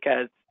states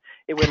because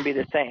it wouldn't be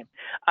the same.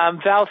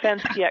 Val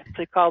Fensky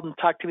actually called and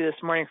talked to me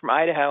this morning from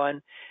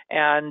Idaho,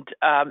 and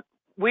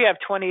we have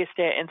 20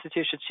 state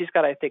institutions. She's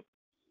got, I think,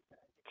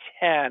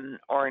 10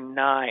 or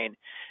 9,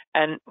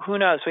 and who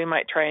knows? We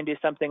might try and do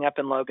something up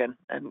in Logan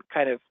and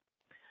kind of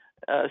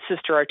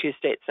sister our 2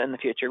 states in the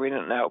future. We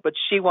don't know, but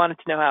she wanted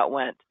to know how it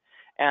went,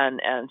 and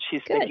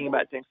she's Good. thinking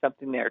about doing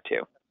something there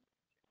too.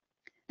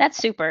 That's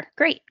super.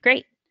 Great.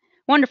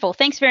 Wonderful.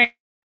 Thanks very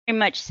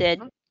much,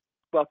 Sid.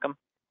 Welcome.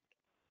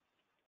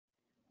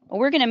 Well,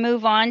 we're going to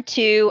move on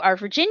to our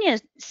Virginia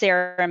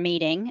SARA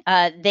meeting.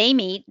 They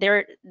meet,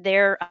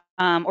 their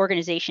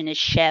organization is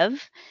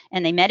Chev,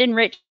 and they met in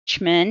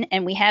Richmond,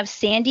 and we have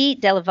Sandy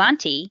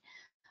Delavanti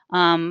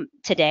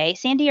today.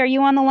 Sandy, are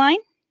you on the line?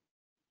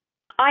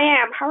 I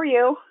am. How are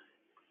you?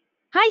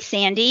 Hi,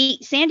 Sandy.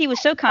 Sandy was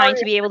so kind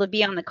to be able to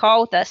be on the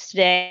call with us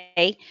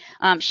today.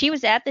 She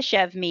was at the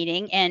Chev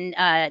meeting, and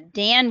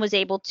Dan was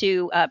able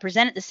to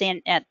present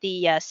at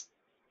the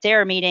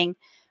SARA meeting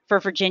for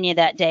Virginia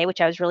that day,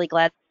 which I was really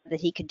glad that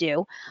he could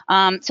do.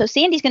 So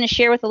Sandy's going to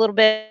share with a little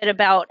bit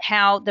about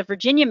how the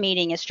Virginia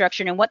meeting is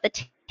structured and what the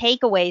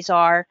takeaways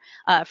are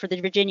for the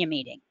Virginia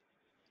meeting.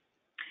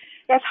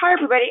 Yes, hi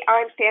everybody.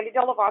 I'm Sandy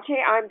Delavanti.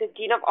 I'm the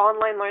Dean of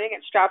Online Learning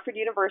at Stratford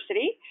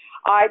University.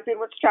 I've been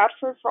with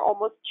Stratford for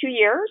almost 2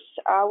 years.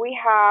 We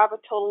have a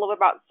total of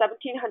about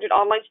 1,700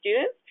 online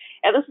students,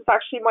 and this is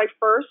actually my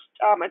first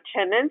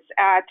attendance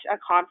at a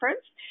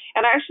conference.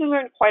 And I actually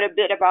learned quite a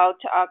bit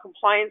about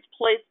compliance,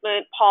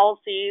 placement,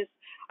 policies,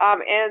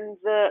 and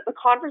the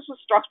conference was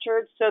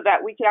structured so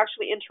that we could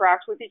actually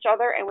interact with each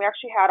other, and we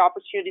actually had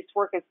opportunities to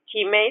work as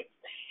teammates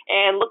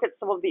and look at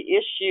some of the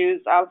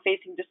issues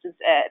facing distance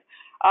ed.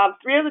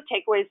 3 of the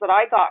takeaways that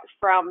I got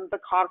from the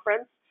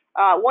conference,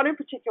 one in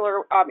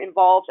particular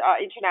involved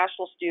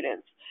international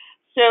students.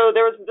 So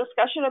there was a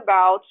discussion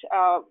about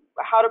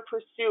how to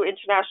pursue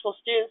international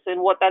students and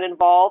what that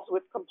involves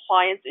with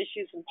compliance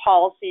issues and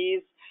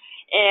policies.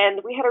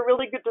 And we had a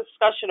really good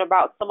discussion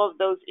about some of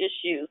those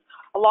issues.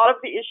 A lot of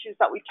the issues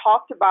that we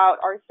talked about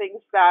are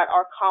things that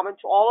are common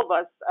to all of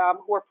us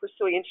who are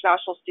pursuing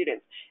international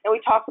students. And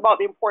we talked about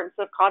the importance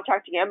of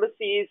contacting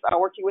embassies,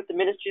 working with the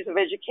ministries of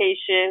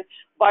education,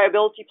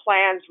 viability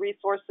plans,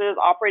 resources,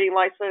 operating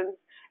license,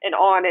 and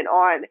on and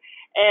on.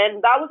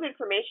 And that was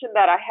information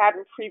that I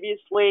hadn't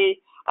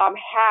previously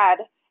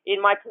had in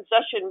my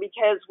possession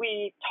because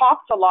we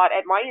talked a lot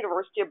at my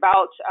university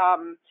about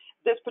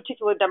this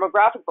particular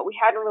demographic, but we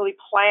hadn't really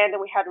planned and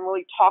we hadn't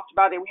really talked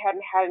about it. We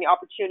hadn't had any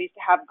opportunities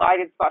to have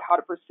guidance about how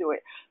to pursue it.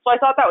 So I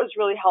thought that was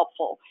really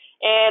helpful.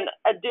 And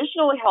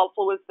additionally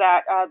helpful was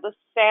that the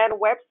SAN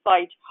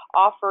website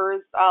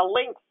offers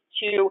links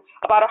to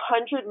about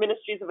 100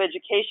 ministries of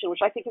education, which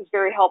I think is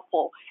very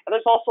helpful. And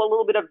there's also a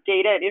little bit of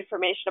data and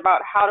information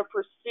about how to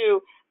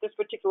pursue this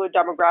particular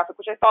demographic,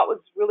 which I thought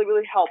was really,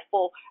 really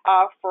helpful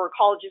for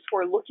colleges who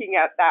are looking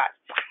at that.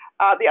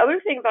 The other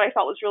thing that I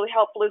thought was really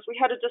helpful is we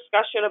had a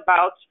discussion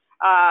about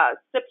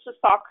SIPs to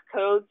SOC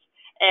codes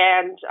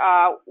and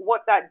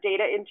what that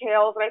data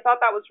entails. And I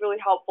thought that was really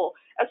helpful,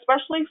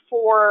 especially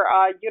for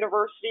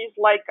universities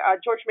like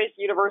George Mason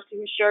University,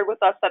 who shared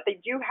with us that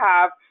they do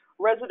have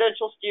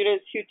residential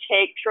students who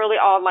take purely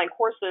online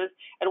courses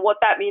and what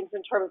that means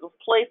in terms of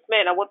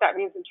placement and what that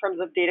means in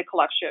terms of data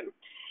collection.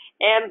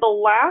 And the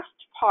last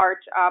part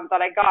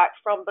that I got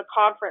from the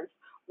conference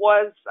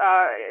was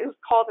it was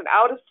called an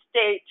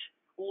out-of-state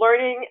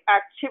learning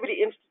activity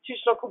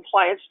institutional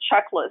compliance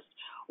checklist,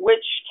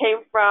 which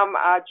came from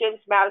James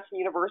Madison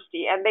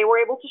University, and they were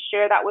able to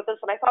share that with us,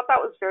 and I thought that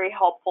was very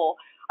helpful.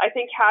 I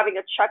think having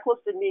a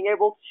checklist and being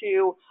able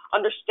to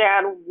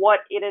understand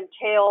what it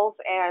entails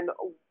and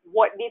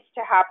what needs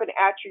to happen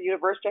at your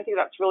university, I think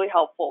that's really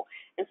helpful.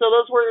 And so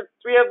those were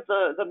 3 of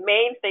the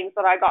main things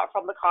that I got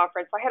from the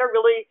conference. I had a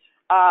really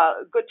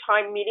good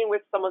time meeting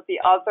with some of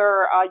the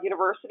other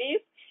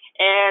universities,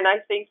 and I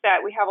think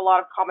that we have a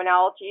lot of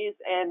commonalities,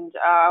 and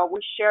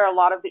we share a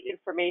lot of the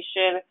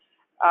information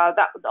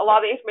that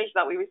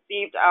we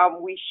received,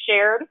 we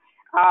shared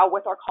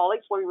with our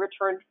colleagues when we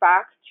returned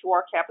back to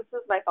our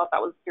campuses, and I thought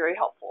that was very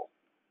helpful.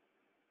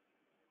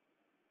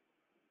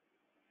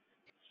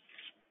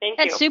 Thank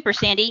you. That's super,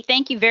 Sandy.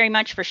 Thank you very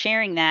much for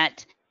sharing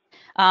that.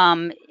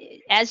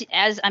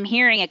 as I'm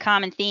hearing a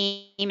common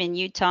theme in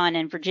Utah and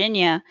in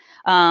Virginia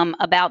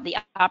about the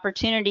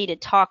opportunity to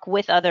talk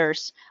with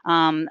others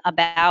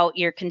about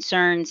your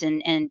concerns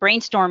and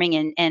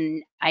brainstorming,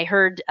 and I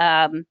heard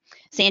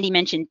Sandy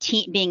mention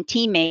being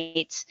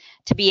teammates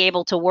to be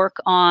able to work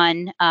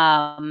on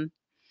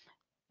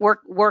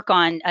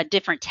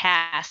different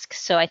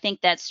tasks. So I think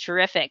that's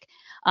terrific.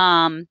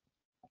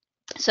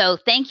 So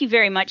thank you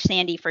very much,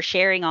 Sandy, for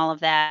sharing all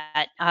of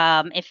that.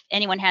 If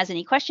anyone has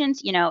any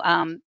questions,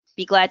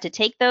 be glad to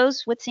take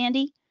those with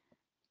Sandy.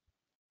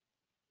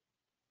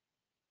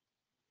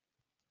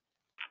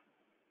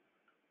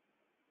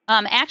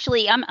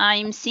 Actually,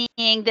 I'm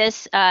seeing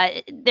this.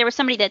 There was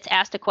somebody that's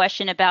asked a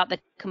question about the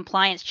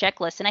compliance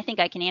checklist, and I think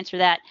I can answer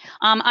that.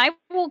 I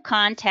will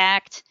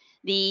contact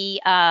the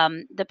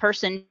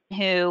person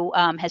who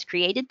has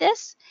created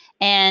this,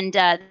 and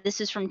this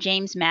is from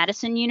James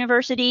Madison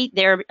University.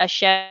 They're a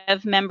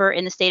SHEV member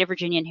in the state of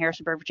Virginia, in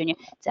Harrisonburg, Virginia.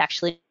 It's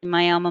actually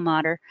my alma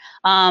mater.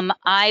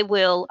 I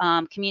will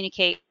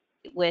communicate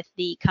with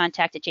the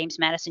contact at James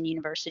Madison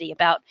University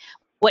about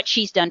what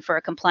she's done for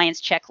a compliance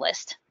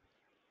checklist.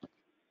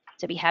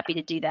 To be happy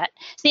to do that.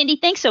 Sandy,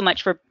 thanks so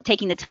much for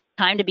taking the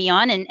time to be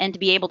on and to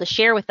be able to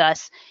share with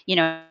us,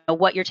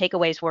 what your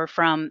takeaways were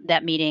from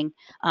that meeting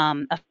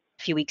a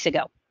few weeks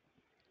ago.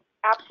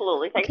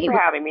 Absolutely. Thanks for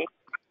having me.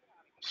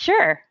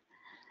 Sure.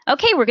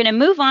 Okay, we're going to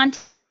move on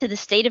to the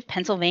state of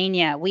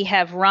Pennsylvania. We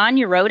have Ron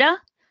Urota.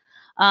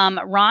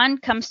 Ron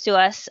comes to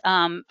us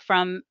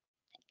from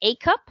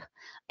ACUP,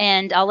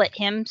 and I'll let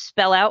him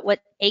spell out what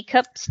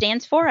ACUP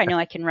stands for. I know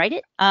I can write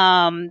it.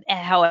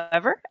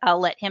 However, I'll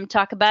let him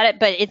talk about it.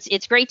 But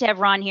it's great to have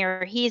Ron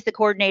here. He's the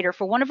coordinator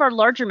for one of our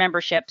larger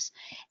memberships.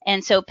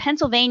 And so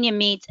Pennsylvania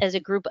meets as a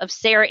group of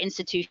SARA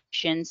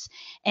institutions.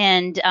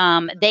 And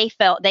they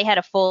had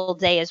a full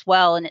day as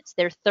well. And it's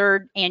their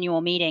third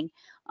annual meeting.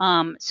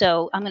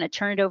 So I'm going to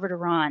turn it over to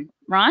Ron.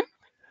 Ron?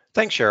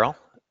 Thanks, Cheryl.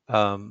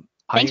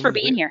 Thanks for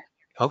being here.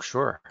 Oh,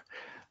 sure.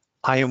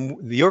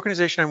 The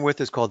organization I'm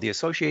with is called the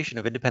Association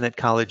of Independent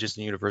Colleges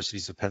and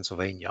Universities of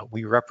Pennsylvania.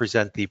 We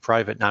represent the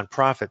private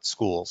nonprofit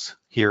schools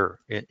here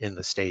in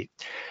the state.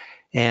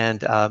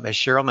 And as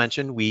Cheryl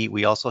mentioned,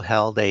 we also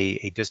held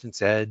a distance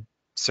ed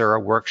SARA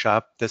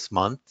workshop this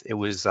month. It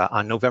was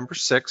on November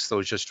 6th, so it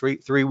was just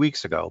three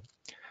weeks ago.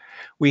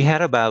 We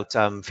had about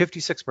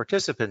 56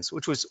 participants,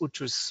 which was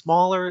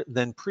smaller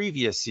than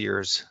previous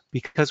years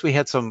because we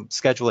had some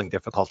scheduling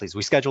difficulties.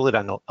 We scheduled it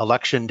on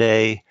election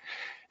day.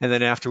 And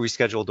then after we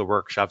scheduled the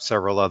workshop,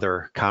 several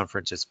other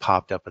conferences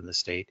popped up in the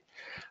state.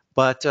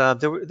 But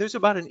there's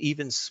about an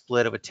even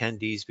split of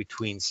attendees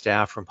between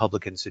staff from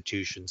public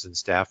institutions and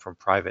staff from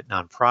private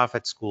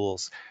nonprofit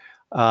schools,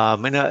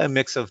 and a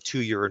mix of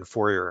 2-year and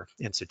 4-year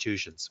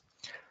institutions.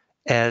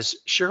 As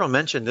Cheryl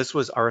mentioned, this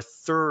was our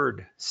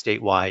third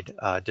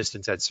statewide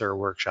distance ed SARA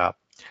workshop.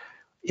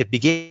 It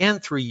began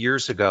 3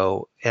 years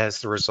ago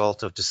as the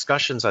result of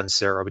discussions on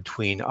SARA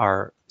between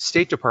our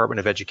State Department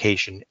of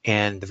Education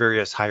and the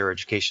various higher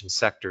education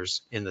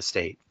sectors in the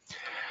state.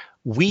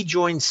 We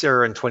joined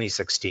SARA in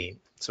 2016,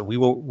 so we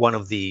were one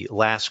of the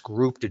last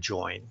group to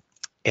join,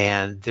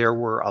 and there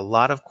were a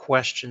lot of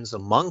questions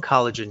among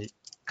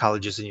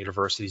colleges and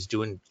universities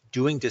doing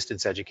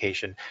distance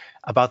education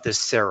about this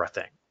SARA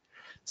thing.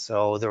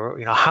 So there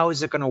were, how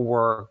is it going to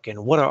work,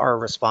 and what are our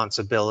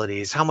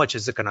responsibilities? How much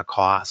is it going to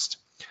cost?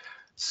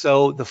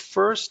 So the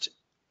first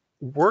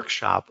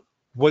workshop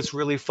was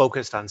really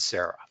focused on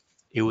SARA.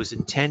 It was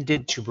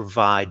intended to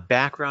provide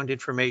background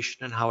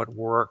information on how it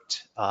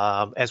worked,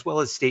 as well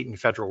as state and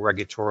federal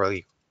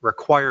regulatory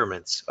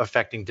requirements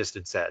affecting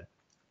distance ed.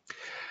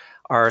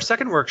 Our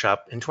second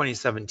workshop in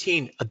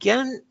 2017,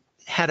 again,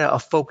 had a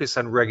focus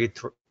on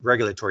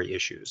regulatory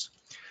issues.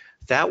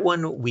 That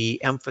one, we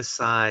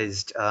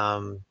emphasized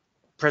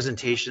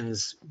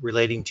presentations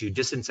relating to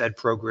distance ed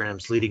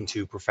programs leading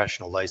to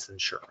professional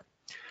licensure.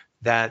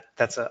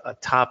 That's a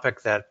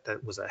topic that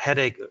was a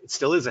headache. It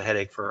still is a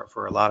headache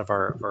for a lot of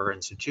our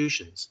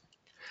institutions.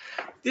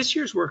 This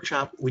year's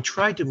workshop, we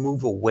tried to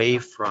move away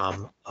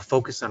from a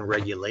focus on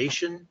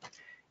regulation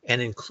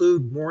and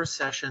include more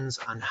sessions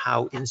on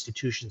how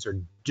institutions are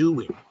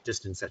doing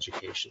distance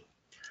education.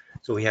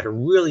 So we had a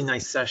really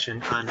nice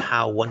session on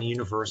how one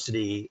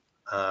university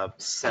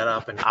set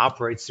up and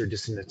operates their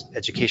distance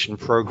education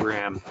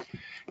program.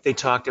 They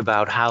talked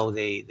about how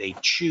they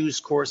choose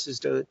courses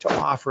to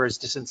offer as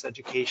distance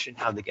education,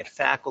 how they get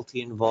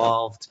faculty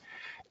involved,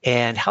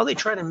 and how they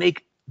try to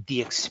make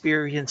the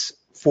experience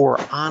for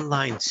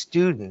online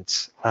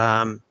students,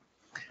 how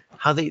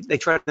they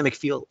try to make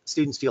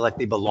students feel like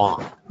they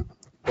belong,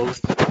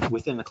 both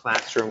within the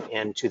classroom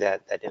and to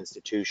that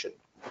institution.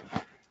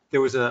 There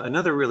was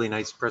another really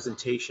nice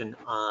presentation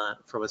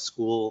from a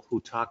school who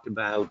talked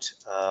about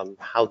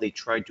how they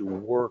tried to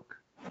work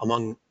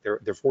among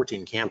their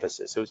 14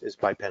 campuses, so it's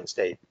by Penn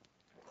State,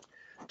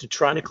 to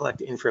try to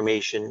collect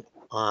information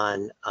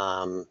on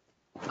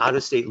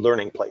out-of-state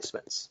learning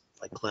placements,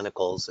 like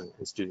clinicals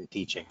and student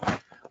teaching,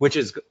 which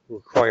is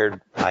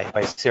required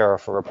by SARA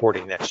for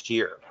reporting next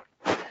year.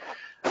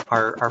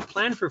 Our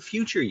plan for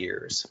future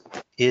years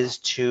is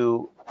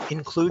to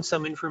include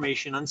some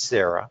information on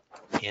SARA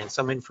and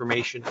some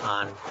information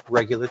on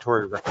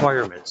regulatory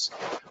requirements,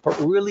 but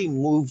really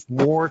move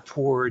more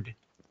toward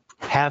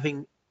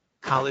having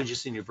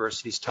colleges and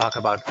universities talk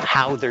about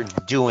how they're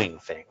doing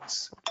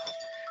things,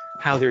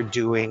 how they're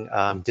doing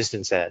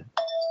distance ed.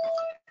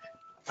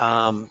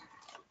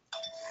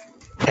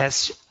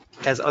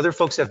 As other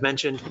folks have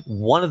mentioned,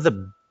 one of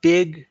the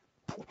big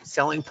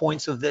selling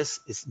points of this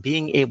is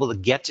being able to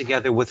get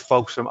together with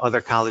folks from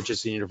other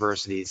colleges and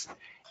universities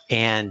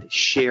and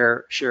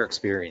share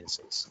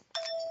experiences.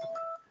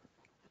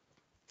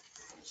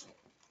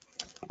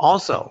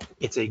 Also,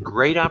 it's a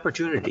great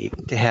opportunity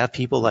to have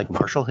people like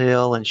Marshall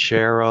Hill and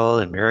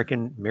Cheryl and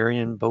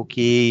Marion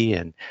Bokey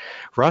and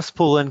Russ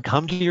Poulin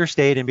come to your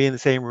state and be in the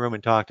same room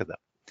and talk to them.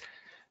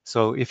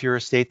 So if you're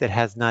a state that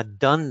has not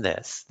done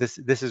this, this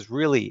is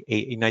really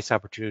a nice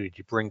opportunity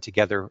to bring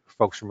together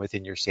folks from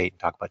within your state and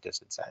talk about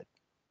distance ed.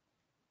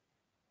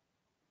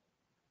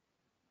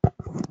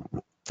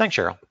 Thanks,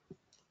 Cheryl.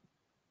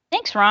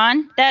 Thanks,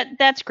 Ron.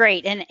 That's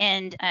great.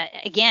 And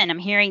again, I'm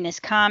hearing this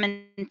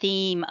common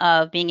theme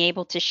of being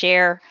able to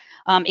share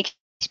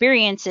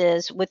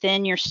experiences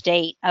within your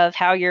state of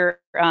how you're,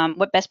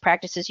 what best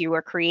practices you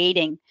are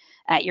creating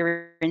at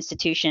your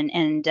institution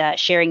and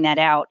sharing that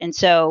out. And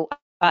so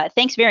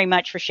thanks very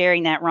much for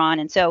sharing that, Ron.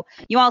 And so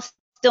you all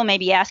still may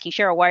be asking,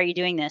 Cheryl, why are you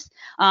doing this?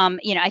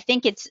 I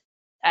think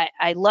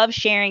I love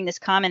sharing this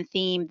common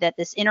theme that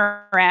this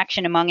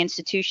interaction among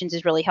institutions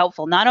is really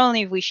helpful. Not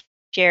only have we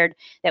shared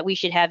that we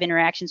should have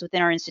interactions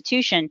within our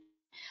institution,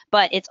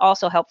 but it's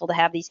also helpful to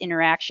have these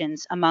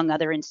interactions among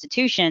other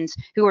institutions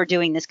who are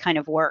doing this kind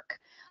of work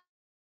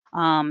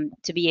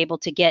to be able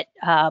to get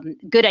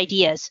good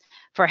ideas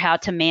for how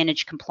to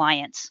manage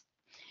compliance.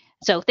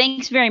 So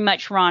thanks very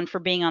much, Ron, for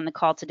being on the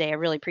call today. I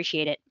really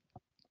appreciate it.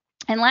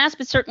 And last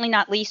but certainly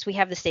not least, we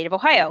have the state of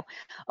Ohio.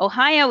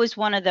 Ohio is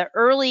one of the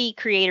early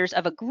creators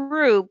of a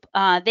group.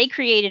 They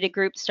created a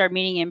group to start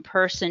meeting in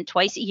person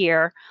twice a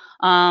year,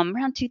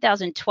 around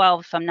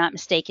 2012, if I'm not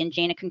mistaken.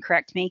 Jana can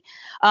correct me.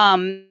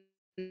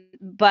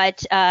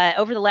 But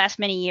over the last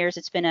many years,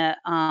 it's been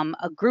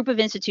a group of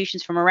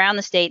institutions from around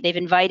the state. They've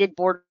invited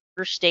border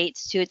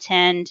states to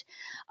attend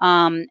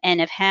and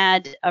have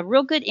had a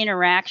real good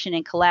interaction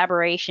and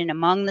collaboration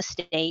among the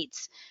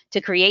states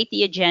to create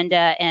the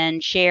agenda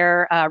and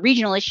share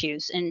regional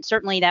issues. And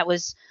certainly that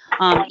was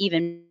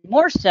even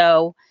more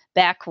so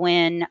back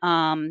when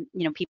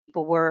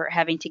people were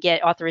having to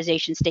get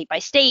authorization state by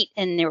state,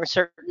 and there were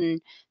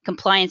certain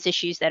compliance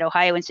issues that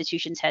Ohio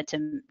institutions had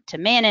to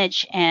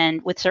manage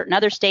and with certain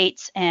other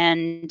states.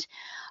 And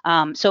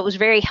so it was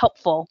very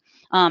helpful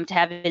to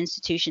have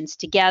institutions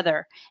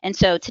together. And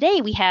so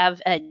today we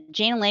have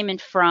Jana Lehman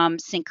from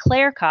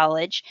Sinclair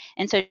College.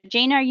 And so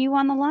Jana, are you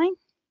on the line?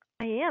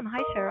 I am.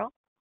 Hi, Cheryl.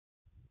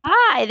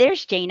 Hi,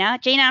 there's Jana.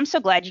 Jana, I'm so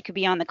glad you could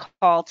be on the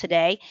call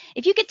today.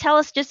 If you could tell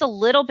us just a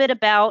little bit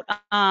about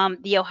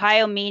the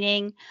Ohio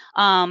meeting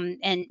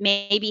and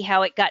maybe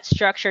how it got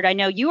structured. I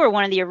know you were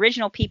one of the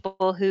original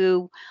people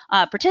who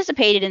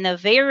participated in the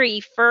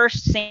very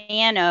first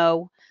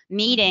SANO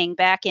meeting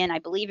back in, I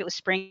believe it was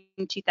spring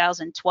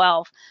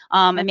 2012.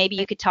 And maybe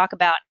you could talk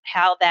about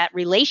how that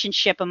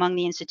relationship among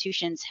the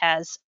institutions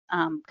has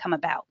come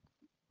about.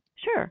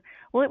 Sure.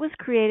 Well, it was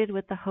created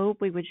with the hope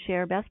we would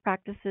share best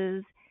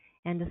practices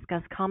and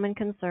discuss common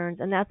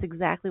concerns, and that's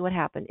exactly what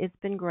happened. It's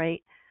been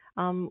great.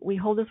 We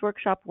hold this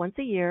workshop once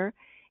a year.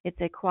 It's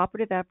a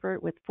cooperative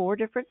effort with 4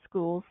 different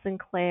schools: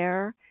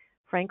 Sinclair,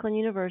 Franklin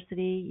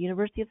University,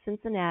 University of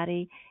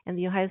Cincinnati, and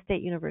the Ohio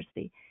State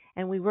University.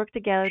 And we work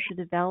together to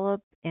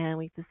develop and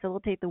we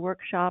facilitate the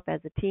workshop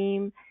as a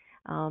team.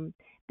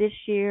 This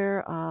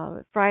year,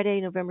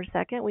 Friday, November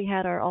 2nd, we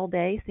had our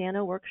all-day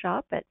SANO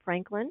workshop at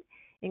Franklin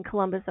in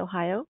Columbus,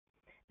 Ohio.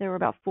 There were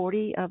about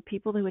 40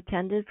 people who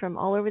attended from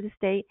all over the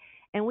state,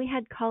 and we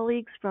had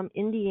colleagues from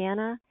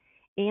Indiana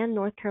and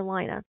North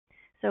Carolina.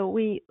 So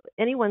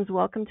anyone's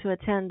welcome to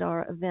attend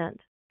our event.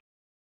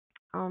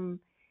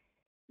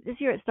 This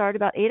year it started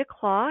about 8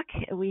 o'clock.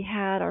 We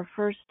had our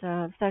first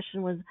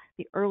session was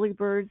the early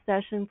bird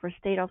session for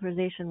State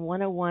Authorization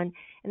 101,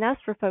 and that's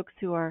for folks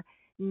who are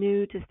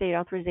new to state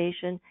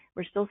authorization.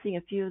 We're still seeing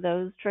a few of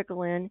those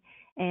trickle in,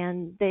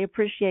 and they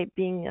appreciate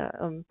being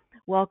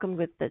welcomed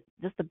with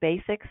just the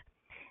basics.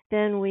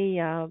 Then we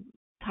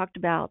talked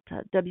about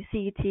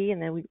WCET,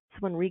 and then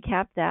someone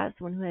recapped that,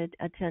 someone who had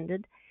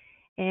attended.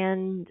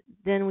 And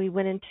then we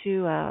went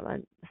into a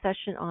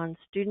session on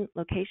student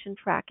location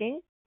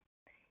tracking,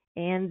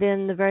 and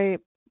then the very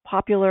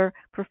popular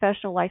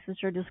professional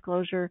licensure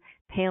disclosure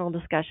panel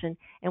discussion.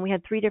 And we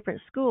had 3 different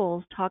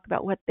schools talk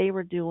about what they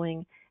were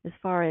doing as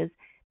far as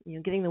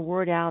getting the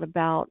word out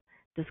about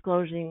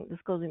disclosing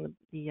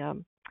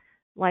the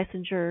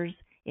licensures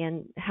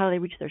and how they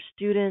reach their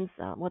students,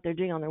 what they're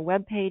doing on their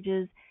web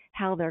pages,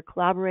 how they're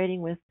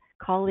collaborating with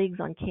colleagues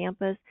on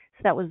campus.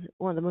 So that was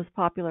one of the most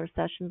popular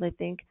sessions, I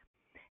think.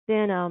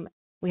 Then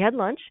we had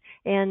lunch,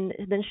 and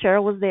then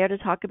Cheryl was there to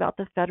talk about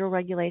the federal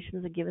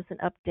regulations and give us an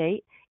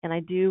update. And I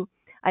do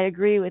I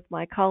agree with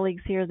my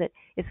colleagues here that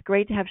it's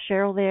great to have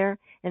Cheryl there.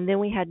 And then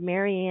we had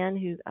Mary Ann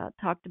who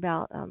talked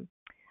about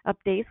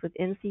updates with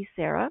NC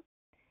Sarah,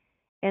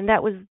 and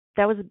that was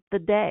the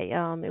day.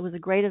 It was a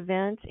great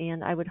event,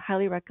 and I would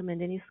highly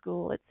recommend any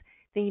school that's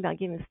thinking about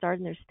getting started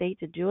in their state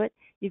to do it.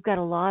 You've got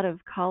a lot of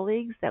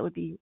colleagues that would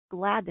be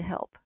glad to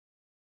help.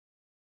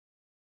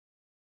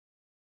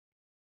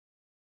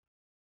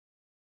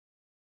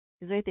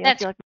 Is there anything else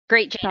you'd like to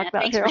great, talk Jana.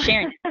 about, Thanks Cheryl? for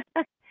sharing.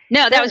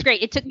 No, that was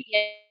great. It took me,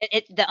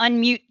 the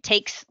unmute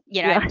takes,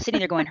 Yeah. I'm sitting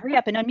there going, hurry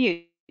up and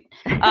unmute.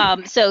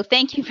 So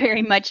thank you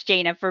very much,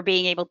 Jana, for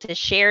being able to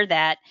share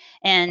that.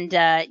 And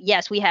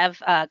yes, we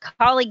have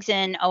colleagues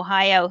in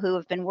Ohio who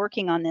have been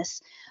working on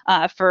this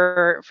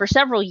for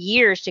several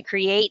years to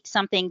create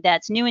something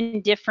that's new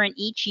and different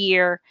each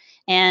year.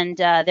 And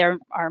there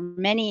are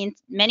many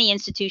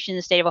institutions in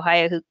the state of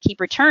Ohio who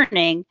keep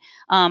returning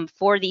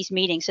for these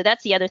meetings. So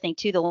that's the other thing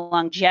too, the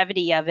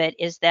longevity of it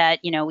is that,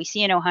 we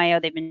see in Ohio,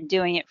 they've been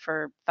doing it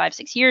for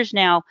 5-6 years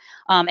now,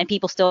 and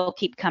people still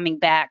keep coming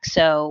back.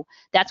 So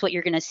that's what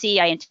you're going to see.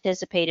 I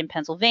anticipate in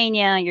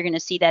Pennsylvania, you're going to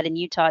see that in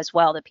Utah as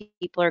well, that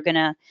people are going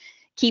to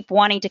keep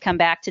wanting to come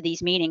back to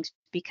these meetings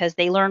because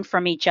they learn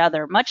from each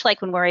other, much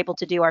like when we're able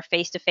to do our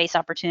face-to-face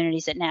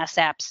opportunities at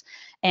NASAPS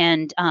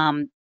and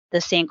the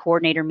SAN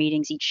coordinator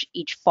meetings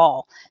each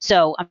fall.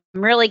 So I'm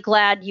really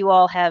glad you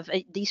all have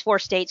these 4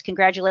 states.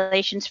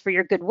 Congratulations for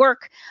your good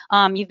work.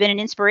 You've been an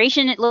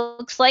inspiration, it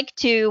looks like,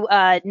 to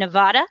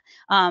Nevada.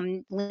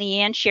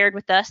 Leanne shared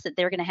with us that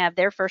they're going to have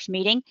their first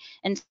meeting.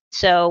 And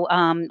so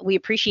we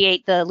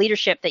appreciate the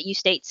leadership that you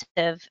states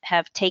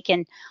have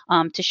taken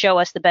to show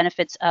us the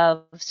benefits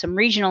of some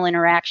regional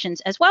interactions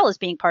as well as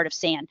being part of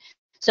SAN.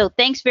 So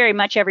thanks very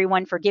much,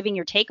 everyone, for giving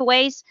your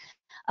takeaways.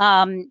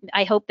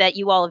 I hope that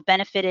you all have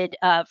benefited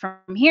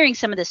from hearing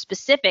some of the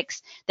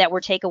specifics that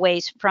were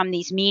takeaways from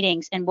these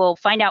meetings, and we'll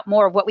find out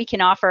more of what we can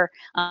offer.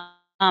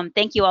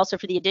 Thank you also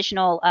for the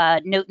additional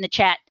note in the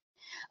chat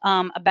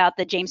about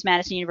the James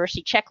Madison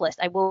University checklist.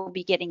 I will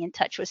be getting in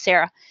touch with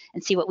Sarah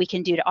and see what we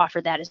can do to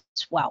offer that as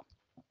well.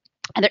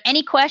 Are there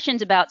any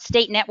questions about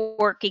state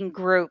networking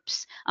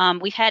groups?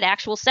 We've had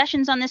actual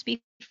sessions on this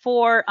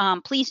before.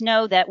 Please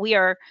know that we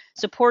are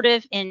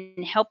supportive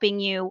in helping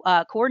you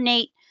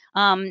coordinate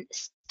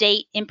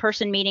state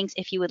in-person meetings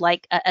if you would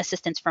like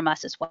assistance from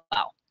us as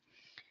well.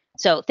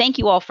 So thank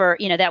you all for,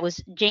 that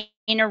was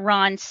Jana,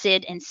 Ron,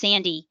 Sid, and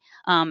Sandy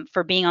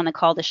for being on the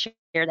call to share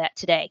that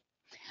today.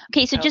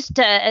 Okay, so just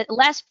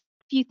last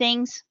few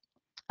things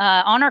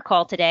on our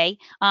call today.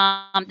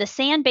 The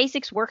SAN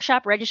Basics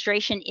Workshop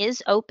registration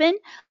is open.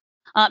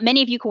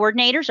 Many of you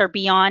coordinators are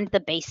beyond the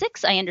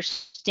basics. I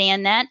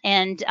understand that.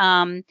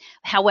 And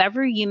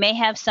however, you may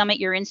have some at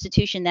your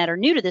institution that are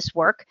new to this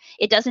work.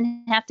 It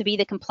doesn't have to be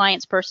the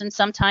compliance person.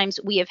 Sometimes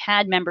we have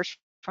had members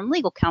from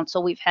legal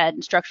counsel. We've had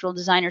instructional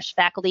designers,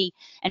 faculty,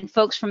 and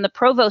folks from the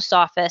provost's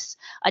office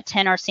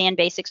attend our SAN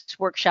Basics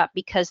workshop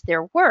because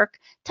their work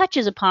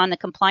touches upon the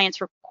compliance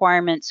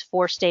requirements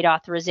for state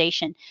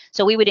authorization.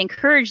 So we would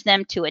encourage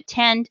them to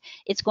attend.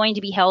 It's going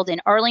to be held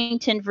in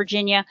Arlington,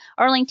 Virginia.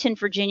 Arlington,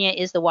 Virginia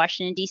is the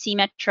Washington, D.C.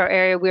 metro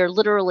area. We're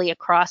literally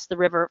across the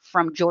river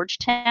from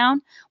Georgetown,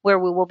 where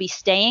we will be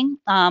staying.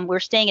 We're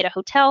staying at a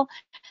hotel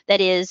that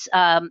is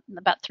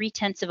about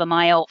 3/10 of a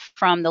mile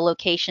from the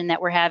location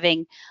that we're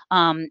having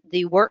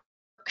the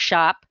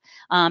workshop.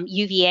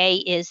 UVA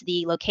is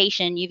the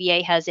location.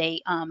 UVA has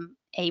a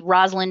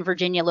Roslyn,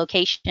 Virginia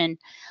location,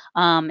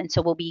 and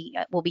so we'll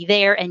be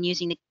there and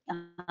using the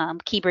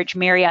Keybridge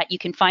Marriott. You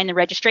can find the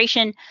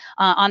registration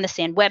on the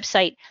SAN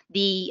website.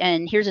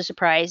 And here's a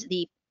surprise: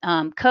 the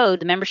code,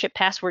 the membership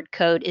password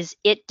code is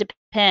 "It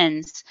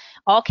Depends,"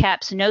 all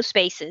caps, no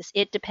spaces.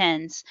 It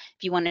depends.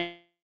 If you want to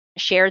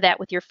share that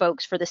with your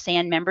folks for the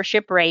SAN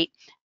membership rate.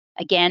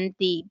 Again,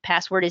 the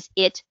password is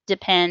 "It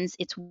Depends."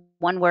 It's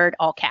one word,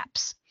 all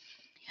caps.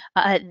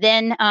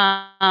 Then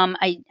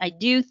I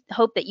do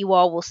hope that you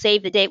all will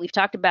save the date. We've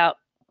talked about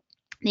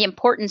the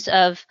importance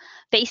of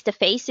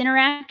face-to-face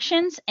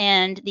interactions,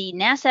 and the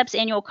NASAPS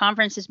annual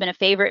conference has been a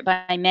favorite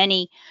by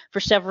many for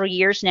several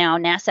years now.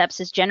 NASAPS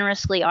has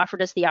generously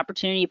offered us the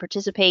opportunity to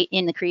participate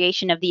in the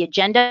creation of the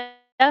agenda,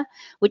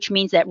 which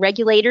means that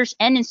regulators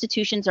and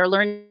institutions are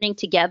learning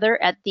together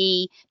at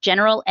the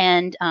general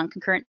and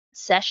concurrent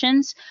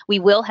sessions. We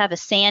will have a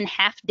SAN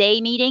half-day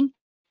meeting.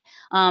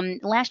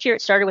 Last year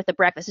it started with a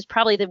breakfast. It's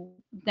probably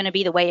going to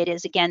be the way it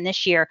is again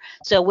this year.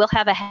 So we'll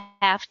have a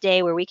half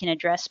day where we can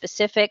address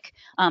specific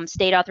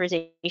state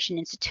authorization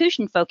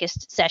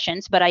institution-focused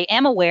sessions, but I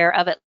am aware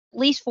of at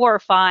least 4 or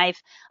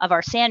 5 of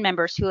our SAN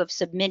members who have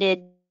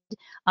submitted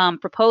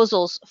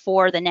proposals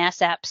for the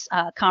NASAPS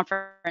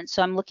conference.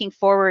 So I'm looking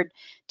forward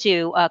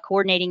to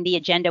coordinating the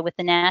agenda with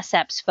the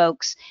NASAPS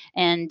folks,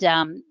 and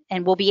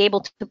we'll be able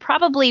to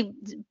probably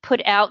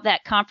put out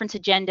that conference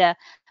agenda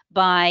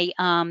by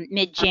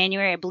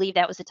mid-January. I believe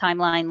that was the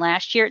timeline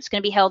last year. It's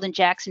going to be held in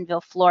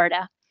Jacksonville,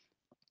 Florida.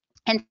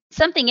 And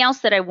something else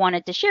that I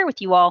wanted to share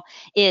with you all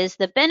is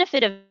the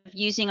benefit of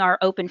using our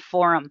Open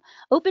Forum.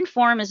 Open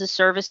Forum is a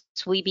service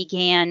we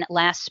began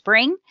last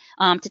spring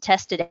to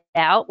test it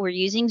out. We're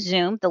using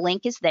Zoom. The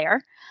link is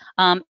there.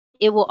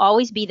 It will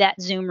always be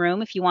that Zoom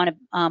room if you want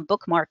to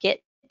bookmark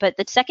it. But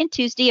the second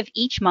Tuesday of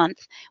each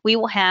month, we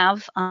will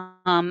have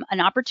an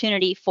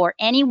opportunity for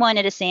anyone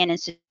at a SAN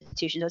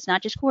institution. So it's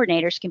not just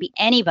coordinators, it can be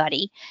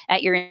anybody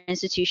at your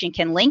institution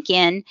can link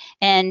in,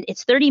 and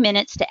it's 30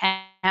 minutes to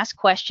ask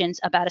questions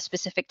about a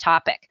specific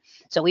topic.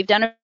 So we've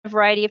done a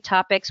variety of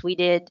topics. We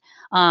did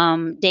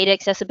data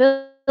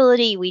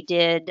accessibility, we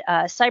did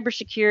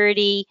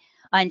cybersecurity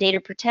and data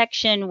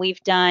protection,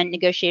 we've done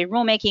negotiated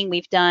rulemaking,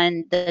 we've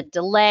done the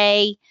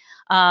delay,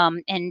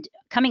 and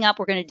coming up,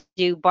 we're going to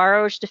do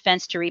borrower's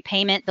defense to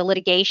repayment, the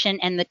litigation,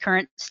 and the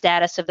current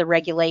status of the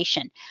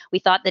regulation. We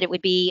thought that it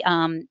would be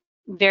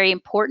very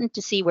important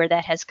to see where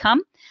that has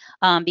come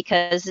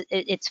because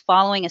it's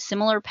following a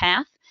similar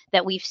path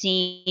that we've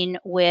seen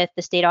with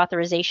the state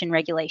authorization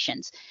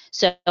regulations.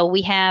 So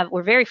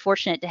we're very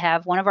fortunate to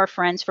have one of our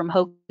friends from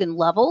Hogan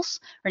Lovells.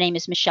 Her name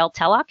is Michelle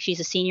Tellock. She's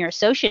a senior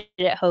associate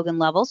at Hogan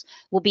Lovells.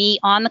 Will be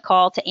on the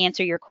call to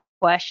answer your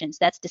questions.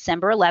 That's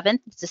December 11th.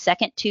 It's the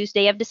second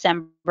Tuesday of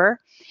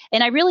December.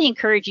 And I really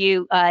encourage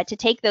you to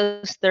take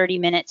those 30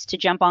 minutes to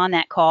jump on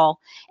that call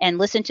and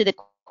listen to the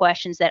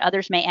questions that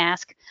others may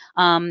ask,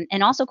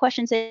 and also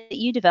questions that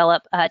you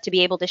develop to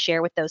be able to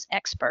share with those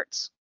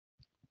experts.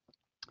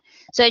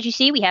 So as you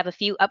see, we have a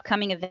few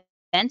upcoming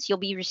events. You'll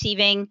be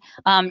receiving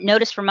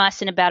notice from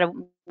us in about a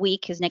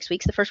week, because next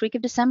week's the first week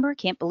of December.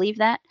 Can't believe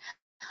that.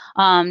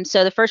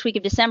 So the first week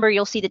of December,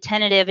 you'll see the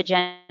tentative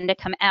agenda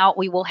come out.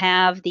 We will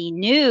have the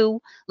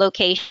new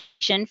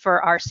location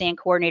for our SAN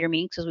coordinator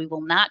meetings, because we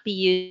will not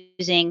be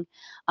using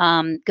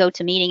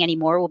GoToMeeting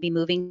anymore. We'll be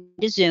moving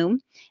to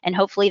Zoom, and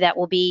hopefully that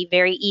will be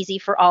very easy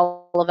for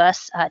all of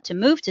us to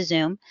move to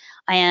Zoom.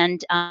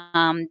 And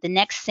the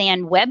next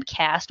SAN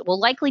webcast will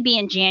likely be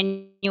in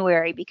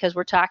January, because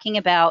we're talking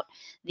about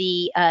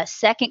the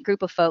second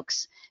group of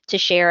folks to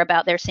share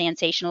about their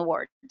Sansational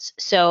Awards.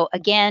 So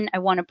again, I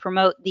want to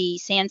promote the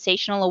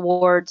Sansational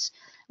Awards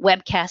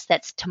webcast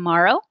that's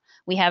tomorrow.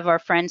 We have our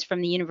friends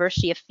from the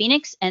University of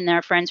Phoenix and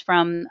our friends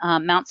from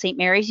Mount St.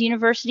 Mary's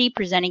University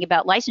presenting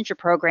about licensure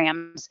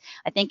programs.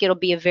 I think it'll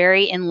be a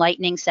very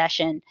enlightening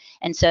session.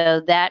 And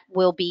so that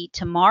will be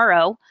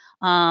tomorrow.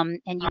 And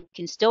you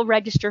can still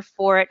register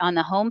for it on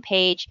the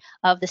homepage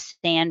of the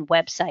SAN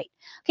website.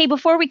 Okay,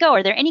 before we go,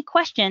 are there any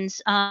questions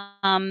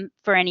from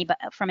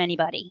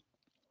anybody?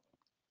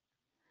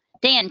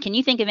 Dan, can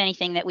you think of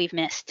anything that we've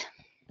missed?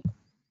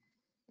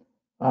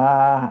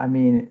 I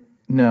mean,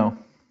 no.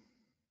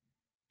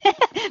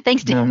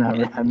 Thanks, Dan.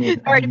 No, I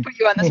mean, sorry to put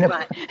you on the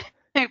spot,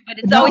 but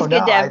it's always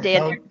good to have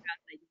Dan there.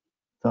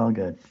 It's all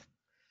good.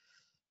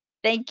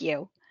 Thank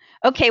you.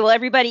 Okay, well,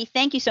 everybody,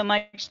 thank you so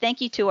much.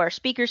 Thank you to our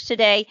speakers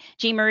today,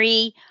 Jean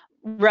Marie,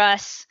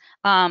 Russ,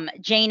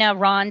 Jana,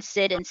 Ron,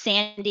 Sid, and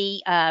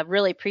Sandy.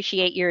 Really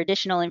appreciate your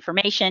additional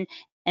information.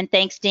 And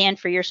thanks, Dan,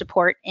 for your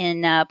support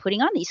in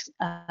putting on these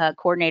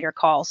coordinator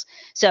calls.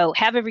 So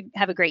have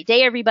a great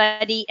day,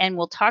 everybody, and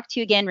we'll talk to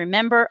you again,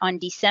 remember, on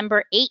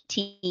December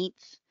 18th,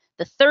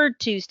 the third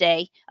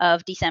Tuesday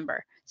of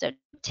December. So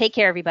take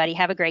care, everybody.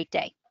 Have a great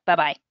day.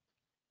 Bye-bye.